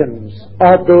generations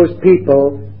of those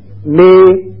people may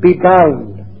be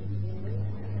bound.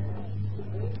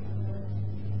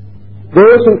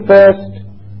 Those who first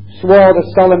swore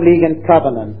the Solemn League and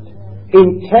Covenant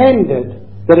intended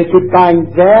that it should bind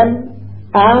them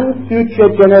and future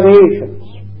generations.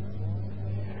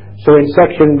 So in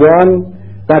section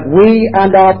 1, that we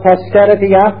and our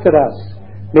posterity after us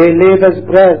may live as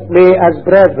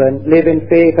brethren, live in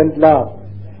faith and love.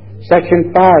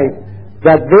 Section 5,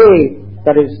 that they,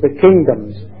 that is the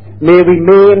kingdoms, may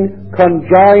remain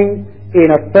conjoined in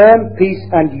a firm peace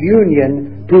and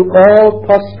union to all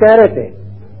posterity.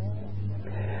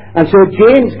 And so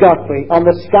James Guthrie, on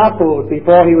the scaffold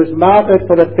before he was martyred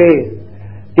for the faith,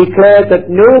 declared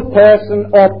that no person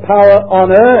or power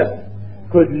on earth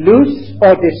could loose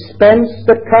or dispense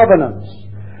the covenants,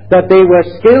 that they were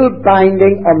still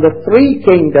binding on the three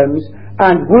kingdoms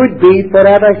and would be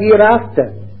forever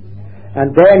hereafter.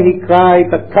 And then he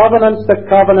cried, the covenants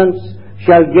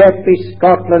shall yet be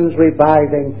Scotland's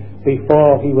reviving,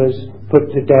 before he was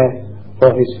put to death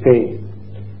for his faith.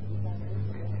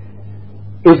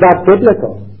 Is that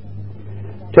biblical?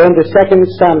 Turn to 2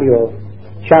 Samuel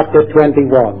chapter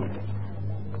 21.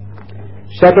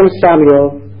 2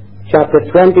 Samuel chapter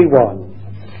 21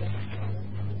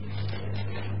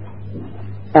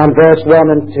 and verse 1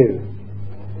 and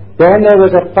 2. Then there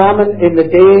was a famine in the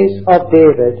days of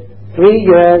David 3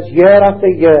 years, year after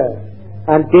year,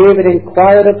 and David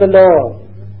inquired of the Lord.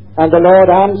 And the Lord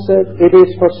answered, it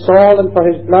is for Saul and for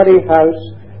his bloody house,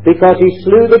 because he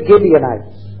slew the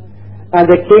Gibeonites. And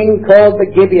the king called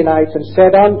the Gibeonites and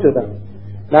said unto them,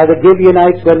 now the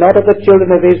Gibeonites were not of the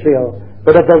children of Israel,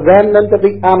 but of the remnant of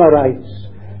the Amorites.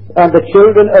 And the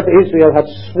children of Israel had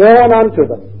sworn unto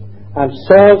them, and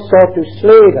Saul sought to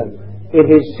slay them in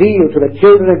his zeal to the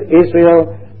children of Israel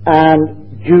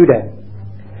and Judah.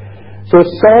 So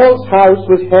Saul's house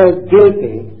was held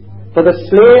guilty for the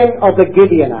slaying of the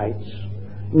Gibeonites,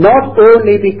 not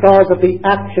only because of the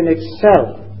action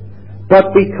itself,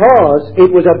 but because it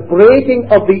was a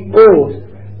breaking of the oath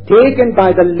taken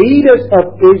by the leaders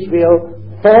of Israel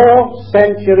 4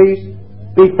 centuries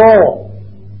before,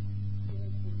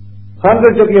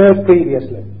 hundreds of years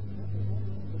previously.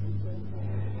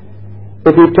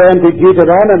 If you turn to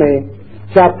Deuteronomy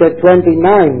chapter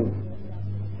 29,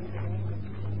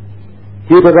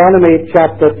 Deuteronomy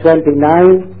chapter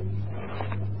 29,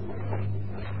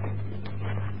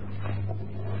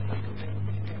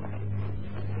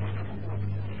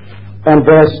 and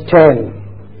verse 10.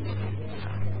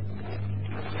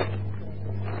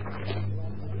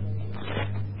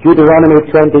 Deuteronomy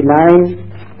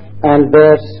 29 and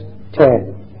verse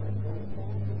 10.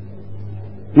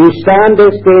 You stand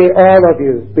this day, all of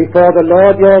you, before the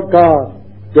Lord your God,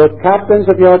 your captains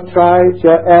of your tribes,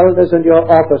 your elders and your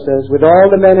officers, with all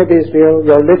the men of Israel,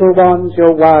 your little ones,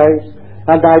 your wives,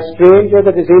 and thy stranger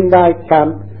that is in thy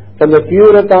camp, from the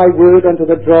dew of thy wood unto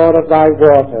the drawer of thy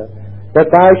water, that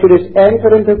thou shouldest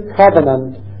enter into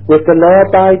covenant with the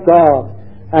Lord thy God,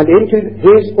 and into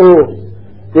his oath,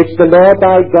 which the Lord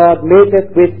thy God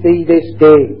maketh with thee this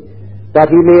day, that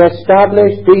he may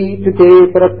establish thee today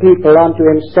for a people unto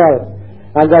himself,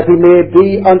 and that he may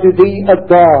be unto thee a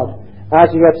God,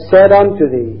 as he hath said unto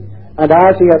thee, and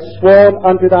as he hath sworn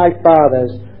unto thy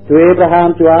fathers, to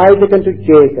Abraham, to Isaac, and to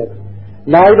Jacob.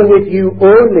 Neither with you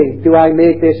only do I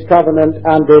make this covenant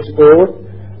and this oath,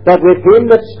 but with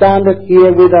him that standeth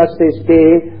here with us this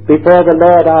day before the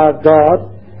Lord our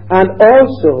God, and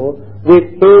also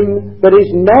with him that is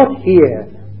not here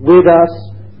with us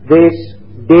this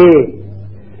day.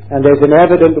 And there's an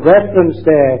evident reference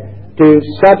there to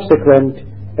subsequent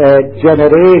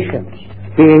generations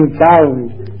being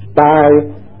bound by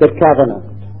the covenant.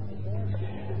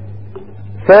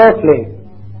 Fourthly,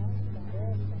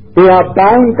 they are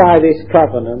bound by this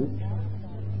covenant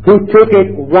who took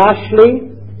it rashly,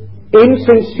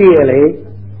 insincerely,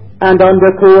 and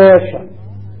under coercion.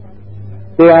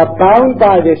 They are bound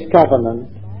by this covenant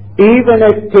even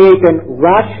if taken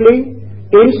rashly,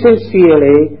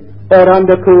 insincerely, or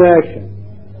under coercion.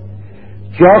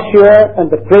 Joshua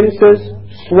and the princes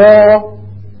swore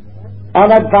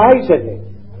unadvisedly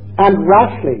and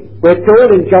rashly. We're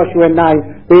told in Joshua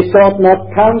 9, they sought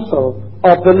not counsel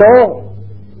of the Lord.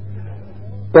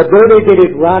 But though they did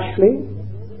it rashly,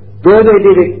 though they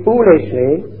did it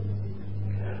foolishly,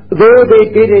 though they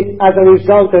did it as a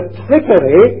result of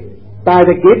trickery by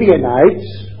the Gibeonites,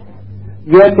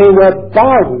 yet they were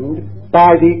bound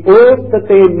by the oath that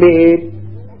they made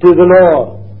to the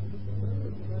Lord.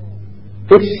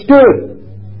 It stood.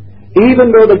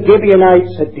 even though the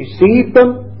Gibeonites had deceived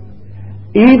them,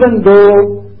 even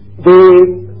though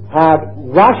they had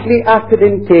rashly acted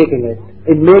in taking it,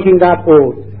 in making that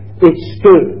oath, it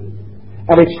stood.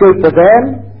 And it stood for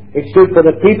them, it stood for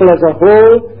the people as a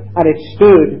whole, and it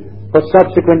stood for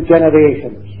subsequent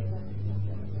generations.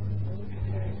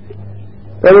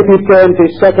 Well, if you turn to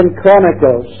 2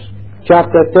 Chronicles,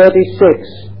 chapter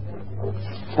 36,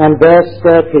 and verse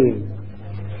 13.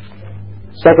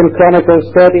 2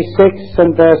 Chronicles 36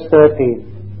 and verse 13.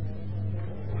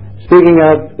 Speaking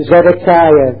of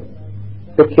Zedekiah,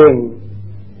 the king.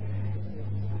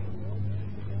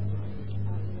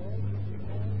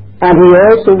 And he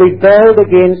also rebelled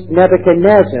against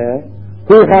Nebuchadnezzar,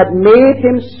 who had made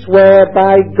him swear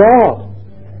by God.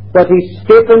 But he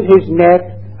stiffened his neck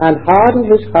and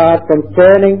hardened his heart from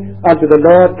turning unto the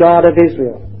Lord God of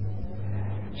Israel.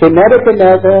 So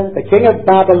Nebuchadnezzar, the king of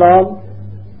Babylon,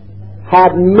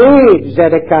 had made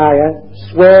Zedekiah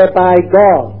swear by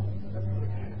God.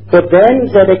 But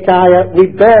then Zedekiah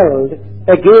rebelled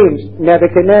against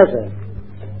Nebuchadnezzar.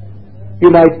 You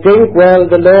might think,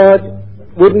 well, the Lord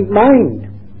wouldn't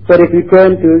mind. But if you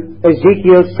turn to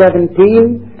Ezekiel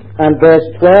 17 and verse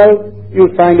 12,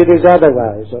 you'll find it is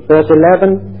otherwise. Or verse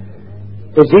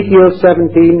 11, Ezekiel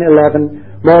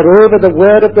 17:11. Moreover, the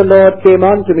word of the Lord came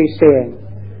unto me, saying,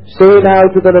 Say now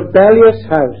to the rebellious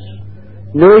house,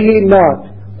 Know ye not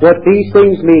what these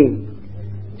things mean?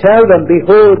 Tell them,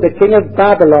 Behold, the king of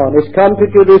Babylon is come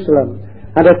to Jerusalem,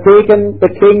 and hath taken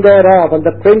the king thereof, and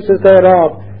the princes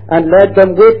thereof, and led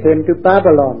them with him to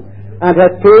Babylon, and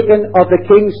hath taken of the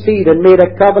king's seed, and made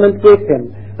a covenant with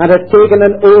him, and hath taken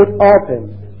an oath of him.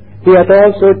 He hath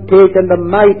also taken the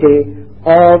mighty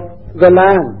of the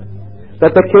land,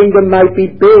 that the kingdom might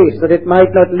be base, that it might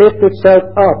not lift itself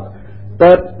up,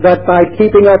 but that by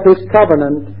keeping of his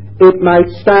covenant it might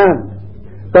stand.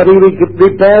 But he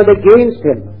rebelled against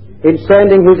him in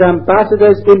sending his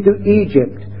ambassadors into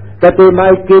Egypt, that they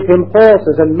might give him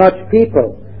horses and much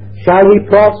people. Shall he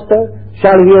prosper?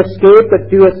 Shall he escape that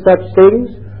doeth such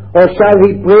things? Or shall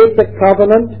he break the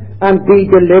covenant and be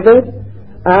delivered?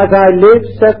 As I live,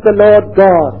 saith the Lord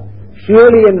God,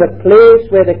 surely in the place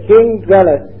where the king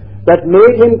dwelleth, that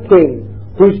made him king,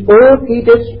 whose oath he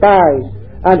despised,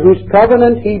 and whose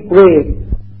covenant he brake,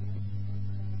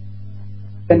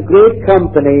 and great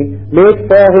company made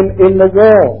for him in the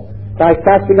war, by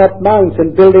casting up mounts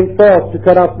and building forts to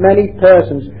cut off many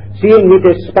persons, seeing he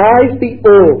despised the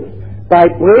oath by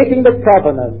breaking the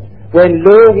covenant, when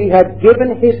lo, he had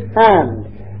given his hand,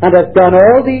 and hath done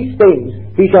all these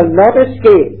things, he shall not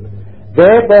escape.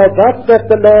 Therefore thus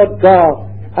saith the Lord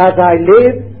God, as I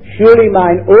live, surely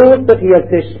mine oath that he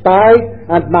hath despised,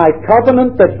 and my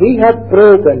covenant that he hath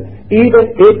broken, even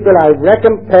it will I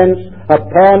recompense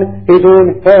upon his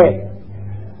own head.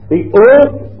 The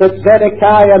oath that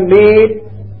Zedekiah made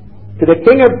to the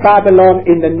king of Babylon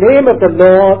in the name of the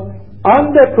Lord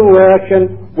under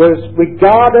coercion was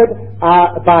regarded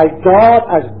by God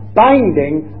as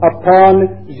binding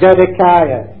upon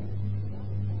Zedekiah.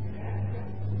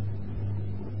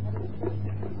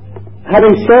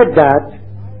 Having said that,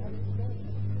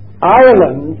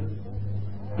 Ireland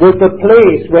was the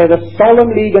place where the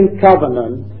Solemn League and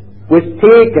Covenant was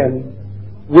taken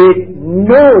with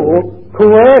no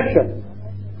coercion.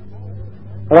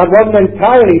 That wasn't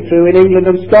entirely true in England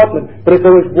and Scotland, but if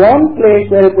there was one place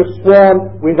where it was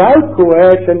sworn without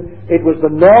coercion, it was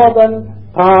the northern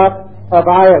part of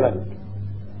Ireland.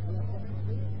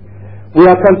 We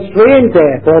are constrained,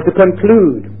 therefore, to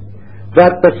conclude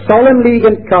that the Solemn League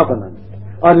and Covenant,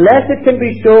 unless it can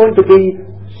be shown to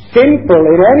be sinful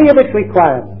in any of its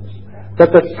requirements,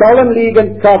 that the Solemn League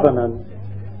and Covenant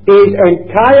is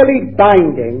entirely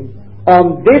binding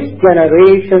on this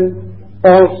generation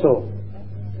also.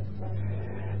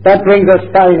 That brings us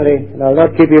finally, and I'll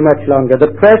not give you much longer,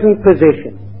 the present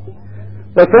position.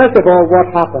 But first of all,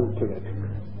 what happened to it?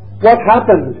 What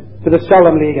happened to the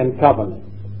Solemn League and Covenant?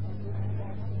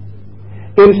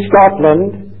 In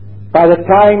Scotland, by the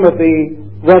time of the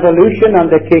Revolution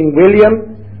under King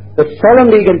William, the Solemn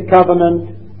League and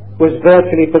Covenant was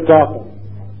virtually forgotten.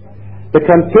 The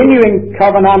continuing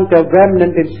covenantal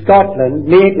remnant in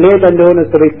Scotland, later known as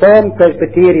the Reformed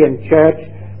Presbyterian Church,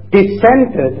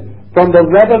 dissented from the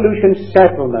Revolution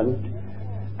settlement,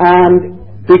 and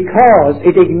because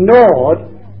it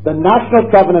ignored the National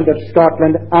Covenant of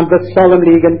Scotland and the Solemn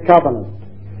League and Covenant.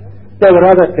 There were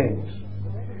other things.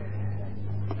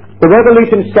 The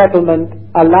Revolution settlement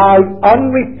allowed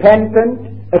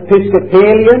unrepentant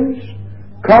Episcopalians,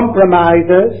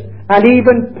 compromisers, and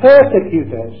even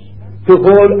persecutors to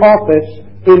hold office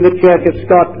in the Church of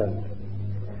Scotland.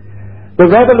 The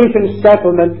Revolution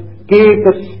settlement gave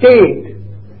the state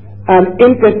an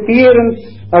interference,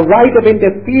 a right of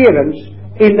interference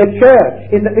in the church.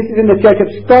 This is in the Church of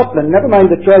Scotland, never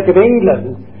mind the Church of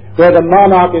England, where the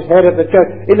monarch is head of the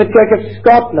church. In the Church of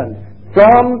Scotland,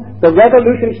 from the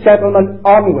Revolution settlement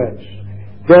onwards,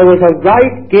 there was a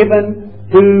right given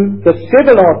to the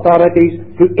civil authorities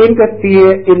to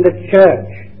interfere in the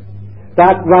church.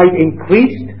 That right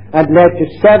increased and led to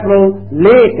several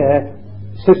later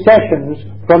secessions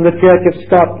from the Church of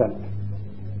Scotland.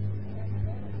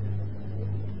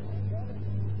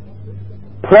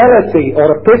 Prelacy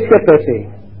or episcopacy,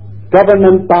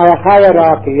 government by a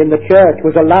hierarchy in the church,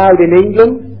 was allowed in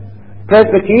England.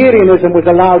 Presbyterianism was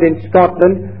allowed in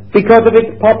Scotland because of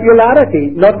its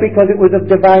popularity, not because it was of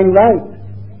divine right.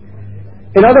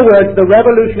 In other words, the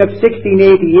Revolution of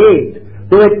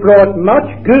 1688, though it brought much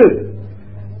good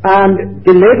and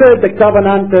delivered the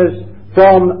Covenanters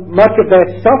from much of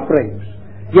their sufferings,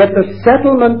 yet the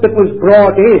settlement that was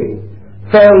brought in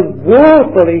fell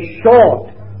woefully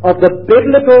short of the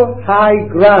biblical high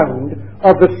ground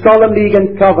of the Solemn League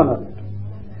and Covenant.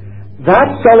 That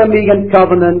Solemn League and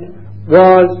Covenant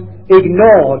was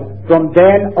ignored from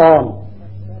then on.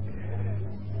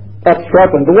 That's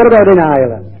Scotland. But what about in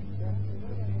Ireland?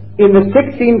 In the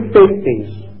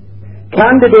 1650s,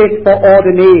 candidates for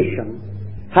ordination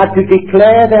had to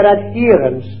declare their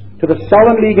adherence to the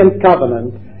Solemn League and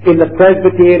Covenant in the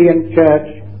Presbyterian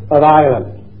Church of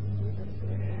Ireland.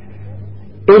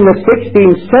 In the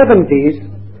 1670s,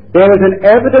 there was an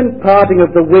evident parting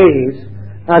of the ways,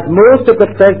 as most of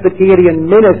the Presbyterian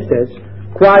ministers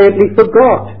quietly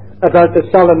forgot about the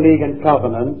Solemn League and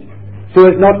Covenant, so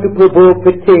as not to provoke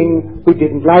the king who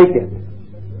didn't like it.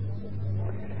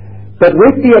 But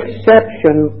with the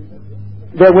exception,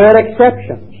 there were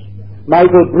exceptions.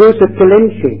 Michael Bruce of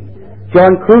Killinchie,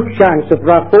 John Cruikshanks of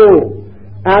Raphoe,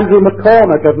 Andrew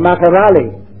McCormack of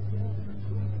Macarally.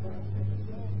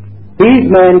 These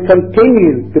men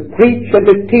continued to preach and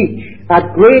to teach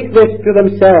at great risk to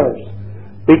themselves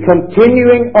the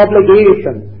continuing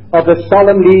obligation of the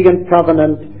Solemn League and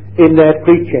Covenant in their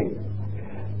preaching.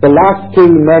 The last two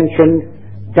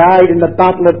mentioned died in the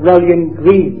Battle of Rullion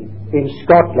Green in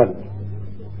Scotland.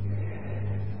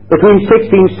 Between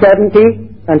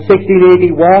 1670 and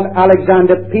 1681,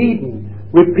 Alexander Peden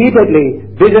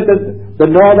repeatedly visited the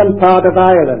northern part of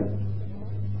Ireland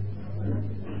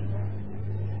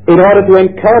in order to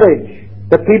encourage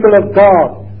the people of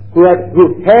God who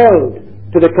held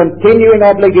to the continuing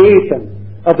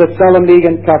obligation of the Solemn League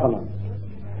and Covenant.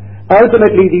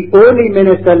 Ultimately, the only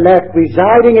minister left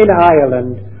residing in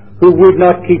Ireland who would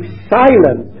not keep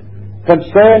silent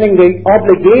concerning the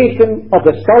obligation of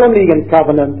the Solemn League and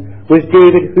Covenant was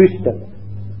David Houston.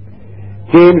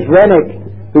 James Renwick,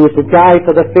 who was to die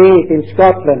for the faith in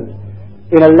Scotland,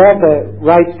 in a letter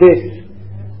writes this: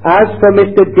 "As for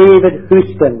Mr. David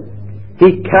Houston,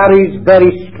 he carries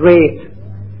very straight.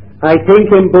 I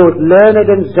think him both learned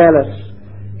and zealous.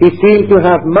 He seems to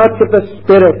have much of the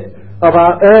spirit of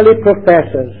our early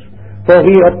professors, for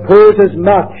he opposes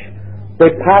much by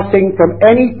passing from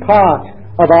any part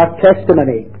of our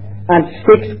testimony, and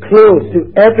sticks close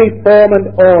to every form and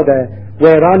order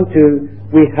whereunto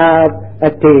we have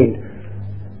attained."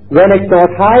 Renwick thought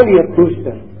highly of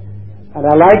Houston, and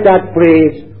I like that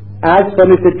phrase, "As for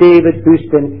Mr. David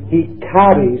Houston, he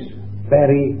carries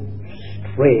very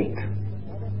straight."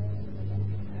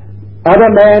 Other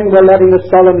men were letting the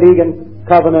Solemn League and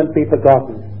Covenant be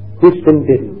forgotten. Houston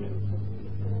didn't.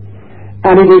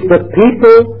 And it is the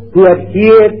people who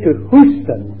adhered to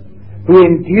Houston who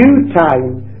in due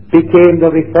time became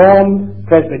the Reformed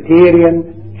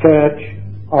Presbyterian Church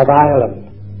of Ireland.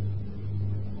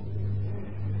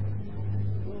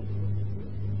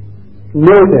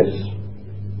 Notice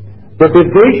the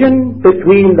division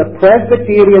between the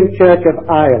Presbyterian Church of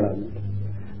Ireland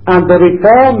and the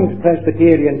Reformed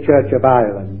Presbyterian Church of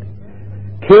Ireland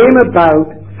came about,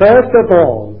 first of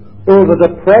all, over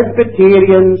the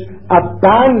Presbyterians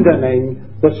abandoning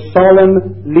the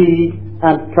Solemn League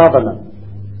and Covenant.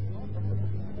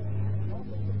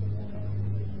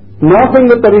 Nothing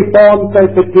that the Reformed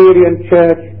Presbyterian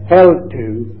Church held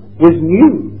to was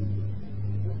new.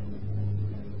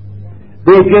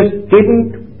 They just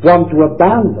didn't want to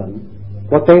abandon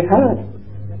what they had.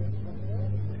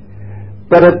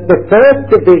 But the first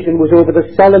division was over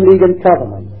the Solemn League and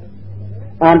Covenant.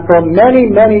 And for many,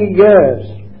 many years,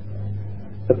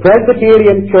 the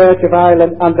Presbyterian Church of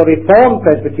Ireland and the Reformed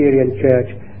Presbyterian Church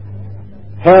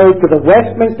held to the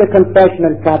Westminster Confession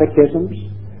and Catechisms,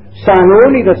 sang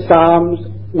only the Psalms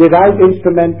without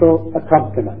instrumental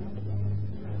accompaniment.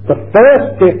 The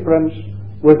first difference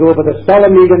was over the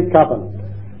Solemn League and Covenant.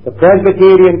 The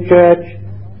Presbyterian Church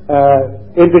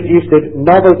introduced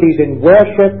novelties in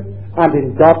worship and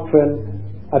in doctrine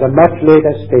at a much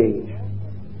later stage.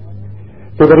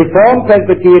 So the Reformed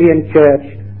Presbyterian Church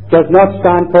does not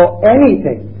stand for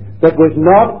anything that was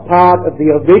not part of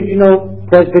the original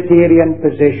Presbyterian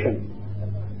position.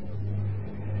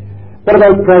 What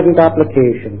about present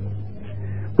application?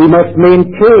 We must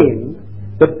maintain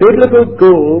the biblical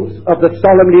goals of the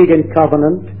Solemn League and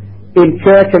Covenant in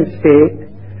church and state.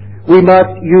 We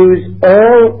must use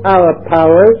all our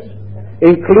powers,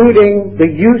 including the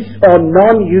use or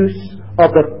non-use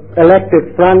of the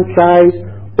elective franchise,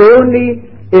 only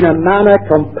in a manner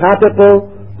compatible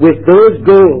with those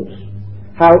goals,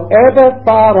 however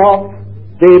far off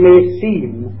they may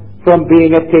seem from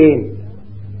being attained.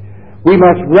 We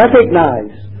must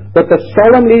recognize that the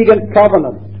Solemn League and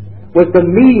Covenant was the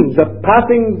means of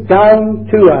passing down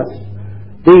to us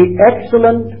the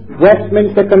excellent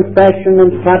Westminster Confession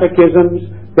and Catechisms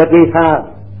that we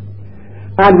have.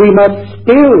 And we must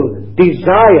still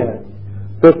desire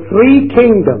the three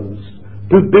kingdoms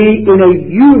to be in a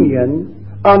union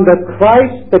under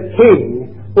Christ the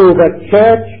King over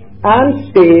church and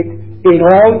state in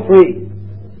all three.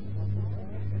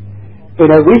 In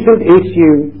a recent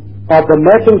issue of the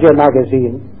Messenger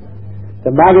magazine,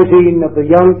 the magazine of the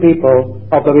young people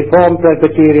of the Reformed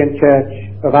Presbyterian Church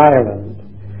of Ireland,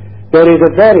 there is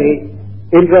a very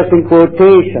interesting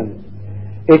quotation.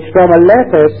 It's from a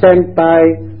letter sent by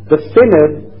the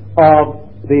Synod of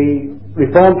the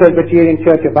Reformed Presbyterian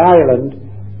Church of Ireland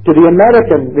to the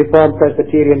American Reformed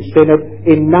Presbyterian Synod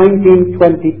in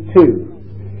 1922.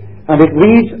 And it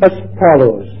reads as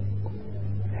follows: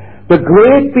 "The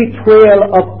great betrayal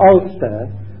of Ulster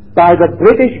by the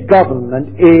British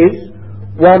government is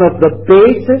one of the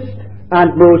basest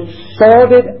and most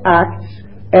sordid acts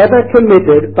ever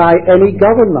committed by any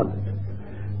government,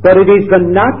 but it is the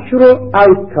natural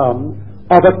outcome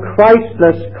of a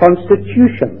Christless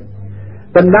constitution,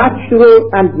 the natural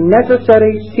and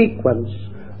necessary sequence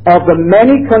of the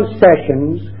many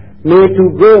concessions made to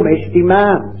Romish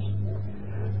demands.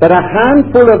 That a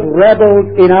handful of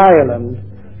rebels in Ireland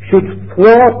should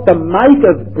thwart the might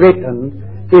of Britain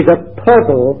is a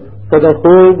puzzle for the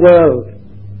whole world."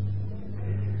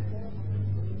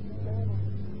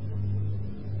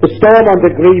 The Stormont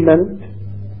Agreement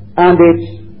and its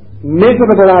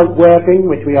miserable outworking,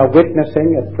 which we are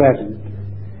witnessing at present,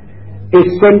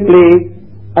 is simply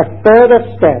a further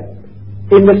step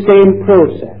in the same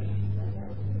process.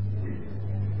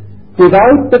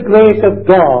 Without the grace of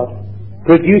God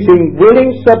producing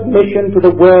willing submission to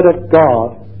the Word of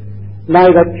God,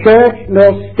 neither church nor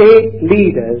state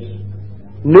leaders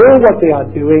know what they are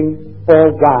doing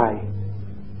or why.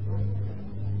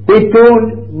 They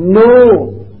don't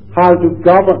know how to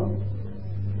govern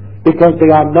because they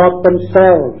are not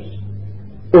themselves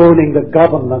owning the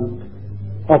government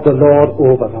of the Lord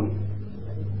over them.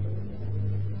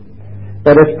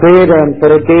 Let us pray then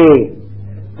for a day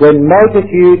when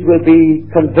multitudes will be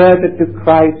converted to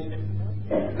Christ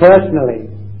personally,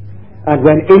 and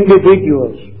when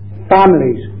individuals,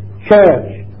 families,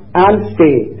 church and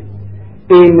state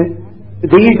in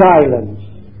these islands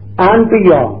and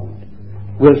beyond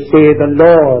will say, "The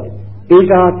Lord is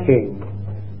our King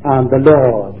and the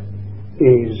Lord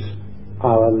is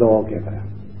our lawgiver."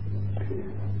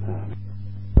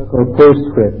 A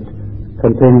postscript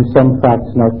containing some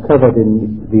facts not covered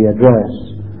in the address.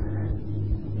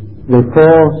 The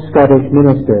four Scottish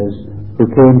ministers who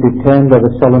came to tender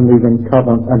the Solemn League and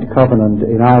Covenant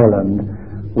in Ireland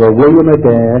were William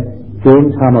Adair,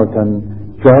 James Hamilton,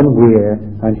 John Weir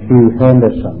and Hugh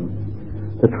Henderson.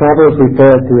 The travels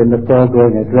referred to in the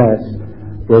foregoing address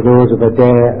were those of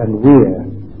Adair and Weir.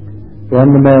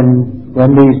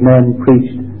 When these men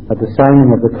preached at the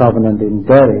signing of the covenant in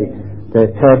Derry, their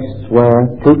texts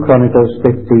were 2 Chronicles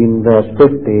 15 verse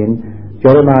 15,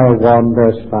 Jeremiah 1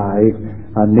 verse 5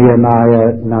 and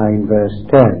Nehemiah 9 verse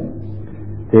 10.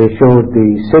 They showed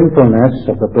the sinfulness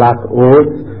of the black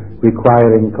oath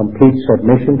requiring complete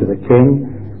submission to the king,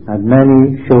 and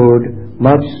many showed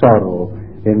much sorrow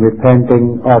in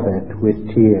repenting of it with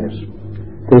tears.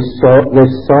 This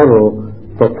sorrow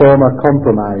for former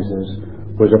compromises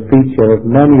was a feature of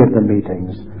many of the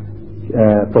meetings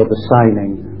for the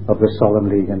signing of the Solemn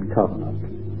League and Covenant.